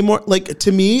get way more, like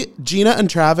to me, Gina and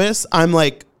Travis, I'm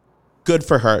like, good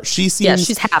for her. She seems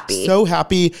she's happy. So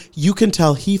happy. You can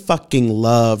tell he fucking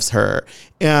loves her.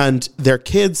 And their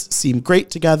kids seem great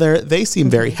together. They seem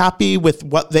very happy with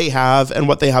what they have and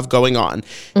what they have going on.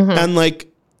 Mm-hmm. And like,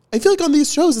 I feel like on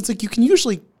these shows, it's like you can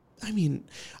usually, I mean,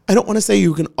 I don't want to say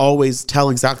you can always tell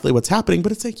exactly what's happening,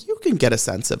 but it's like you can get a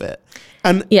sense of it.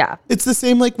 And it's the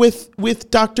same like with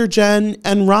Dr. Jen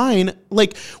and Ryan.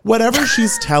 Like whatever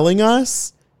she's telling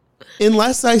us,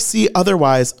 unless I see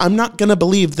otherwise, I'm not going to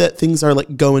believe that things are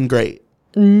like going great.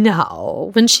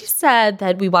 No. When she said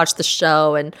that we watched the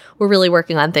show and we're really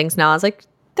working on things now, I was like,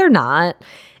 they're not.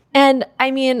 And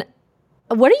I mean,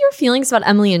 what are your feelings about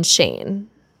Emily and Shane?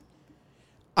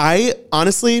 I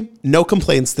honestly, no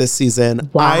complaints this season.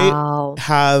 Wow. I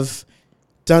have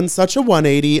done such a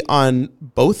 180 on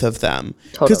both of them.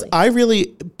 Because Totally. I really,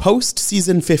 post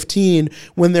season 15,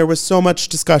 when there was so much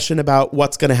discussion about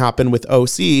what's going to happen with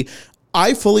OC,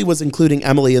 I fully was including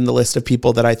Emily in the list of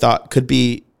people that I thought could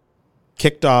be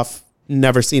kicked off,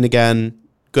 never seen again,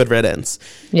 good riddance.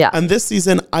 Yeah. And this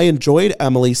season, I enjoyed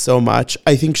Emily so much.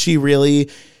 I think she really,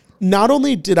 not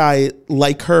only did I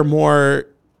like her more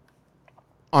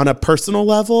on a personal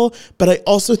level, but I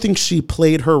also think she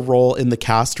played her role in the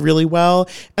cast really well.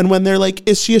 And when they're like,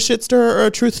 is she a shit stirrer or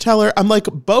a truth teller? I'm like,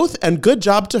 both, and good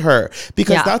job to her,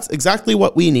 because that's exactly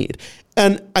what we need.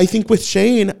 And I think with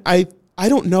Shane, I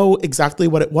don't know exactly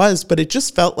what it was, but it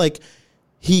just felt like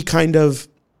he kind of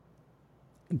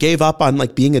gave up on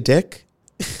like being a dick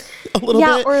a little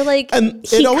bit. Or like, and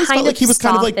he it always felt kind like of he was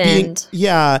kind of like being,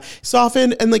 softened.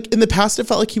 softened. And like in the past, it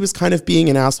felt like he was kind of being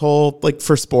an asshole, like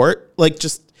for sport, like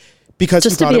just because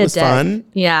Just he to thought be it a was dick. fun.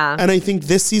 Yeah. And I think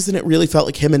this season, it really felt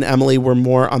like him and Emily were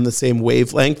more on the same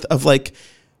wavelength of like,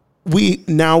 we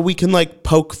can like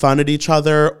poke fun at each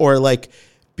other or like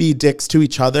be dicks to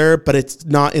each other, but it's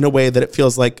not in a way that it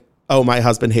feels like, oh, my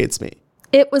husband hates me.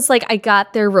 It was like I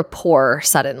got their rapport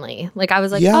suddenly. Like I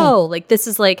was like, Yeah. oh, like this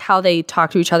is like how they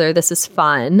talk to each other. This is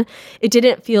fun. It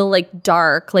didn't feel like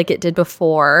dark like it did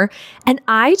before. And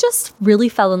I just really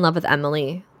fell in love with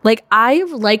Emily. Like I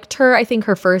liked her, I think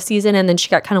her first season, and then she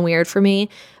got kind of weird for me.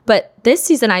 But this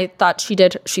season I thought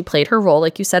she played her role,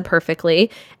 like you said,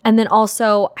 perfectly. And then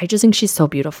also I just think she's so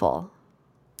beautiful.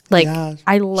 Like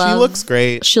I love She looks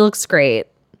great. She looks great.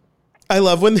 I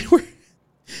love when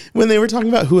they were talking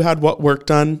about who had what work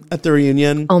done at the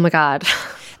reunion. Oh my God.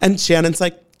 And Shannon's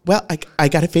like, well, I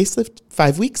got a facelift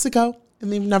 5 weeks ago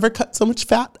and they've never cut so much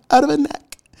fat out of a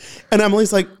neck. And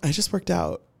Emily's like, I just worked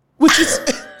out. Which is,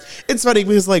 it's funny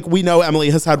because like we know Emily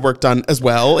has had work done as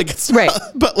well. Like it's Right.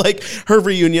 But like her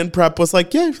reunion prep was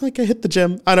like, yeah, like I hit the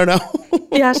gym. I don't know.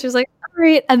 Yeah, she was like, all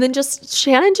right. And then just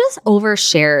Shannon just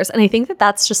overshares. And I think that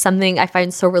that's just something I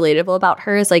find so relatable about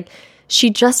her is like, she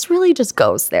just really just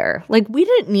goes there. Like we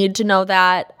didn't need to know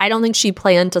that. I don't think she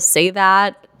planned to say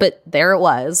that, but there it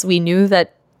was. We knew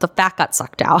that the fat got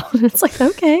sucked out. It's like,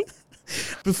 okay.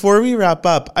 Before we wrap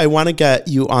up, I want to get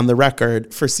you on the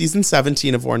record for season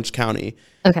 17 of Orange County.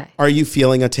 Okay. Are you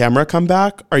feeling a Tamara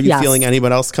comeback? Are you Yes. feeling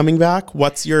anyone else coming back?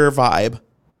 What's your vibe?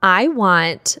 I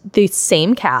want the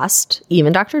same cast,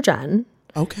 even Dr. Jen.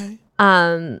 Okay.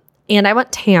 And I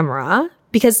want Tamara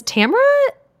because Tamara,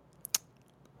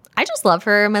 I just love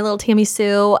her, my little Tammy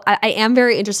Sue. I am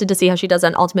very interested to see how she does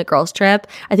on Ultimate Girls Trip.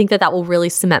 I think that will really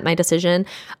cement my decision.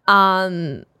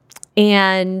 And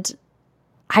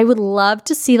I would love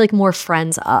to see like more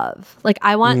friends of. Like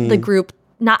I want the group,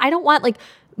 I don't want like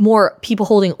more people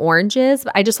holding oranges,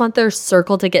 but I just want their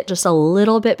circle to get just a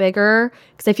little bit bigger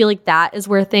because I feel like that is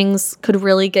where things could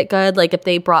really get good. Like if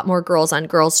they brought more girls on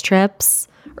girls trips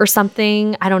or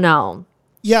something. I don't know.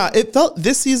 Yeah,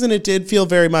 this season it did feel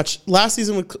very much, last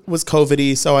season was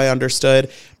COVID-y, so I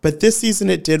understood. But this season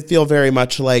it did feel very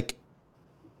much like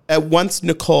at once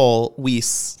Nicole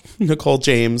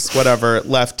James, whatever,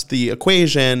 left the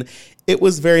equation, it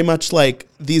was very much like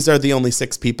these are the only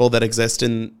 6 people that exist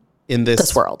in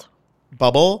this world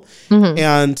bubble. Mm-hmm.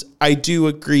 And I do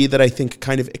agree that I think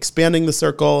kind of expanding the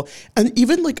circle, and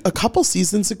even like a couple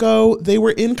seasons ago, they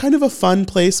were in kind of a fun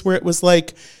place where it was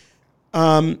like,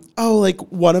 like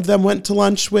one of them went to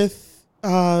lunch with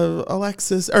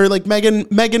Alexis, or like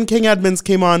Megan King Edmonds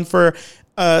came on for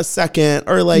a second,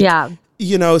 or like,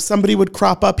 somebody would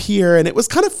crop up here, and it was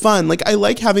kind of fun. Like I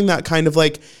like having that kind of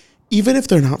like, even if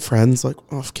they're not friends, like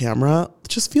off camera,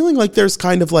 just feeling like there's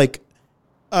kind of like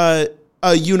a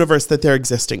universe that they're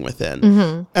existing within.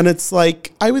 Mm-hmm. And it's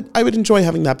like, I would enjoy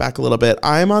having that back a little bit.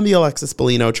 I'm on the Alexis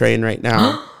Bellino train right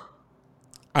now.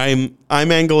 I'm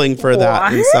angling for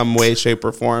that in some way, shape,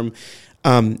 or form.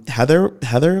 Heather,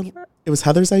 it was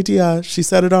Heather's idea. She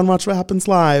said it on Watch What Happens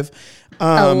Live.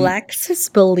 Alexis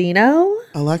Bellino?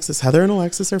 Heather and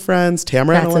Alexis are friends.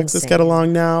 Tamara and Alexis get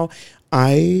along now.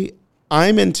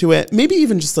 I'm into it. Maybe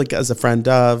even just like as a friend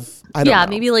of, I don't know.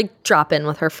 Maybe like drop in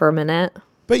with her for a minute.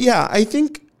 But yeah, I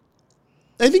think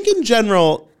in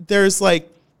general, there's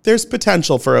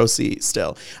potential for OC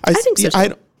still. I think so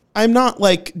too. I'm not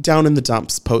like down in the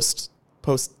dumps post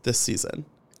this season.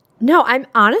 No, I'm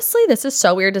honestly, this is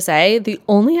so weird to say. The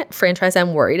only franchise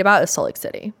I'm worried about is Salt Lake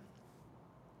City.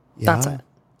 Yeah. That's it.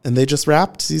 And they just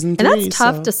wrapped season 3. And that's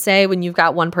tough to say when you've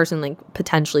got one person like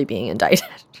potentially being indicted.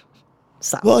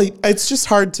 So Well, it's just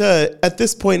hard to, at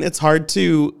this point, it's hard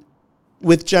to,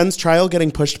 with Jen's trial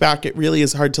getting pushed back, it really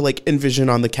is hard to like envision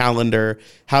on the calendar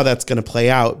how that's going to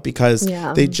play out because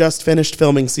they just finished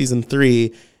filming season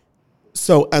 3.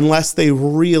 So unless they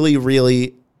really,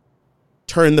 really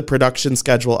turn the production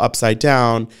schedule upside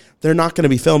down, they're not going to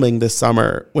be filming this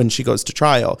summer when she goes to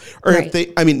trial. Or if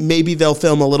they, I mean, maybe they'll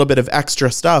film a little bit of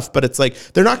extra stuff, but it's like,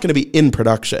 they're not going to be in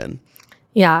production.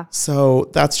 Yeah. So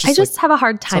that's just, I just have a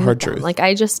hard time with them. truth. Like,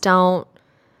 I just don't,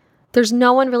 there's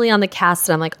no one really on the cast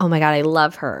that I'm like, oh my God, I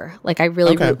love her. Like, I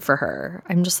really root for her.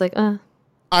 I'm just like,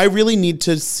 I really need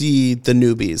to see the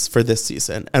newbies for this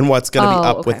season and what's going to be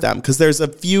up with them. Because there's a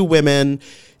few women,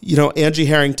 you know, Angie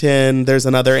Harrington, there's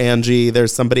another Angie,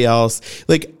 there's somebody else.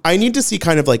 Like, I need to see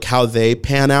kind of like how they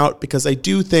pan out because I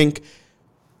do think,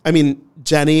 I mean,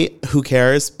 Jenny, who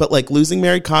cares? But like losing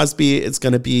Mary Cosby is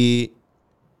going to be,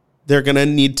 they're going to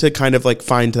need to kind of like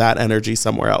find that energy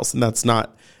somewhere else. And that's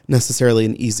not necessarily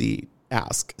an easy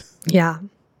ask. yeah.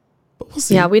 But we'll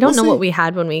see. Yeah, we don't know see. what we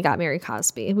had when we got Mary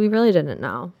Cosby. We really didn't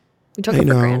know. We took it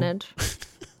for granted.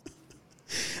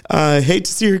 Hate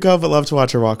to see her go, but love to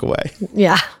watch her walk away.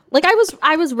 Yeah. Like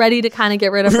I was ready to kind of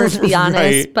get rid of her, to be honest,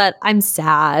 Right. but I'm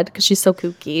sad because she's so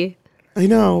kooky. I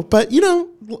know, but you know,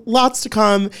 lots to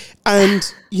come.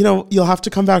 And you know, you'll have to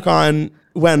come back on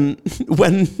when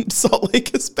Salt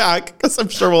Lake is back because I'm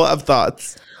sure we'll have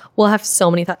thoughts. We'll have so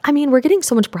many thoughts. I mean, we're getting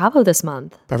so much Bravo this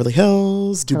month. Beverly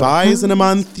Hills, Dubai's in a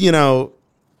month, you know,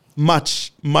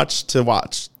 much to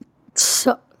watch.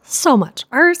 So much.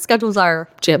 Our schedules are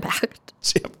jam-packed.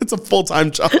 It's a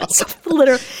full-time job. So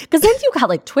literally, because then you got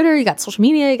like Twitter, you got social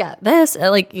media, you got this,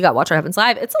 like you got Watch What Happens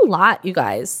Live. It's a lot, you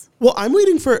guys. Well, I'm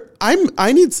waiting for,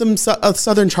 I need some a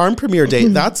Southern Charm premiere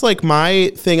date. That's like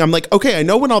my thing. I'm like, okay, I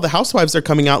know when all the housewives are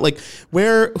coming out. Like,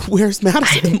 where's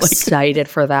Madison? I'm excited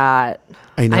for that.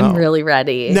 I know. I'm really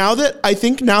ready. Now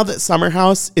that Summer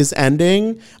House is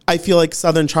ending, I feel like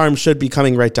Southern Charm should be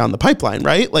coming right down the pipeline,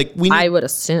 right? Like I would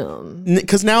assume.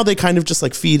 because now they kind of just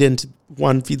like feeds into the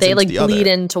other. They like bleed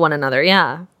into one another.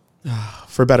 Yeah.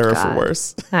 For better or for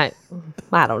worse. I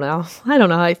don't know. I don't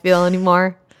know how I feel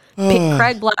anymore.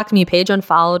 Craig blocked me. Paige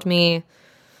unfollowed me.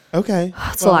 Okay.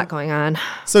 It's a lot going on.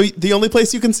 So the only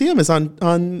place you can see him is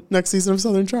on next season of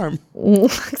Southern Charm.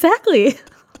 Exactly.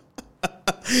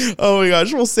 Oh my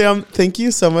gosh. Well, Sam, thank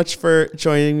you so much for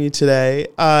joining me today.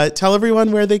 Tell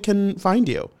everyone where they can find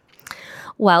you.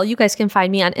 Well, you guys can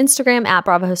find me on Instagram at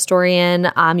Bravo Historian.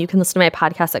 You can listen to my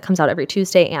podcast that comes out every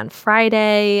Tuesday and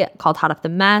Friday called Hot Off the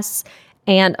Mess.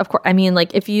 And of course, I mean,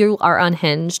 like if you are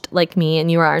unhinged like me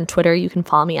and you are on Twitter, you can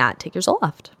follow me at Take Your Soul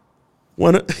Left.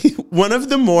 One of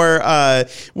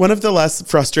the less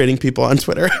frustrating people on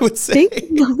Twitter, I would say.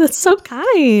 Thank you. That's so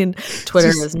kind. Twitter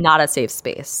is not a safe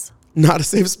space. Not a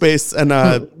safe space. And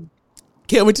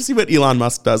can't wait to see what Elon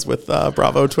Musk does with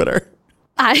Bravo Twitter.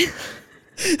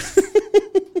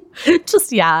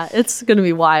 It's going to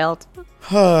be wild.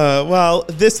 Well,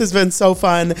 this has been so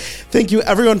fun. Thank you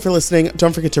everyone for listening.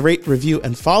 Don't forget to rate, review,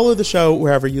 and follow the show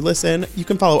wherever you listen. You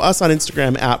can follow us on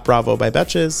Instagram at Bravo by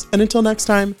Betches. And until next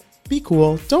time, be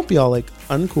cool. Don't be all like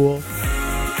uncool.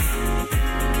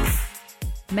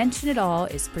 Mention It All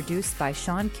is produced by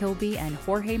Sean Kilby and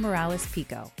Jorge Morales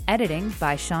Pico. Editing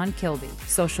by Sean Kilby.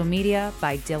 Social media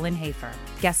by Dylan Hafer.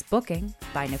 Guest booking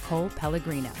by Nicole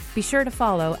Pellegrino. Be sure to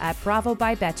follow at Bravo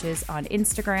by Betches on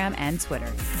Instagram and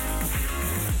Twitter.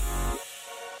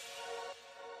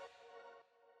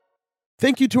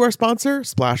 Thank you to our sponsor,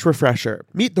 Splash Refresher.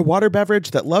 Meet the water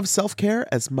beverage that loves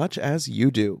self-care as much as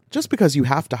you do. Just because you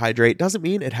have to hydrate doesn't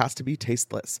mean it has to be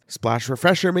tasteless. Splash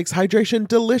Refresher makes hydration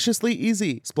deliciously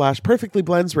easy. Splash perfectly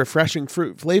blends refreshing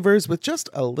fruit flavors with just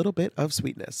a little bit of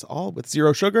sweetness, all with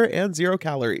 0 sugar and 0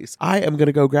 calories. I am going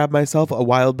to go grab myself a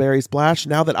wild berry splash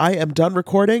now that I am done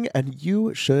recording, and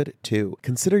you should too.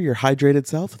 Consider your hydrated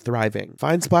self thriving.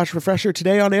 Find Splash Refresher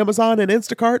today on Amazon and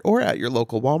Instacart or at your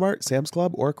local Walmart, Sam's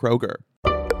Club, or Kroger.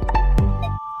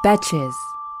 Betches.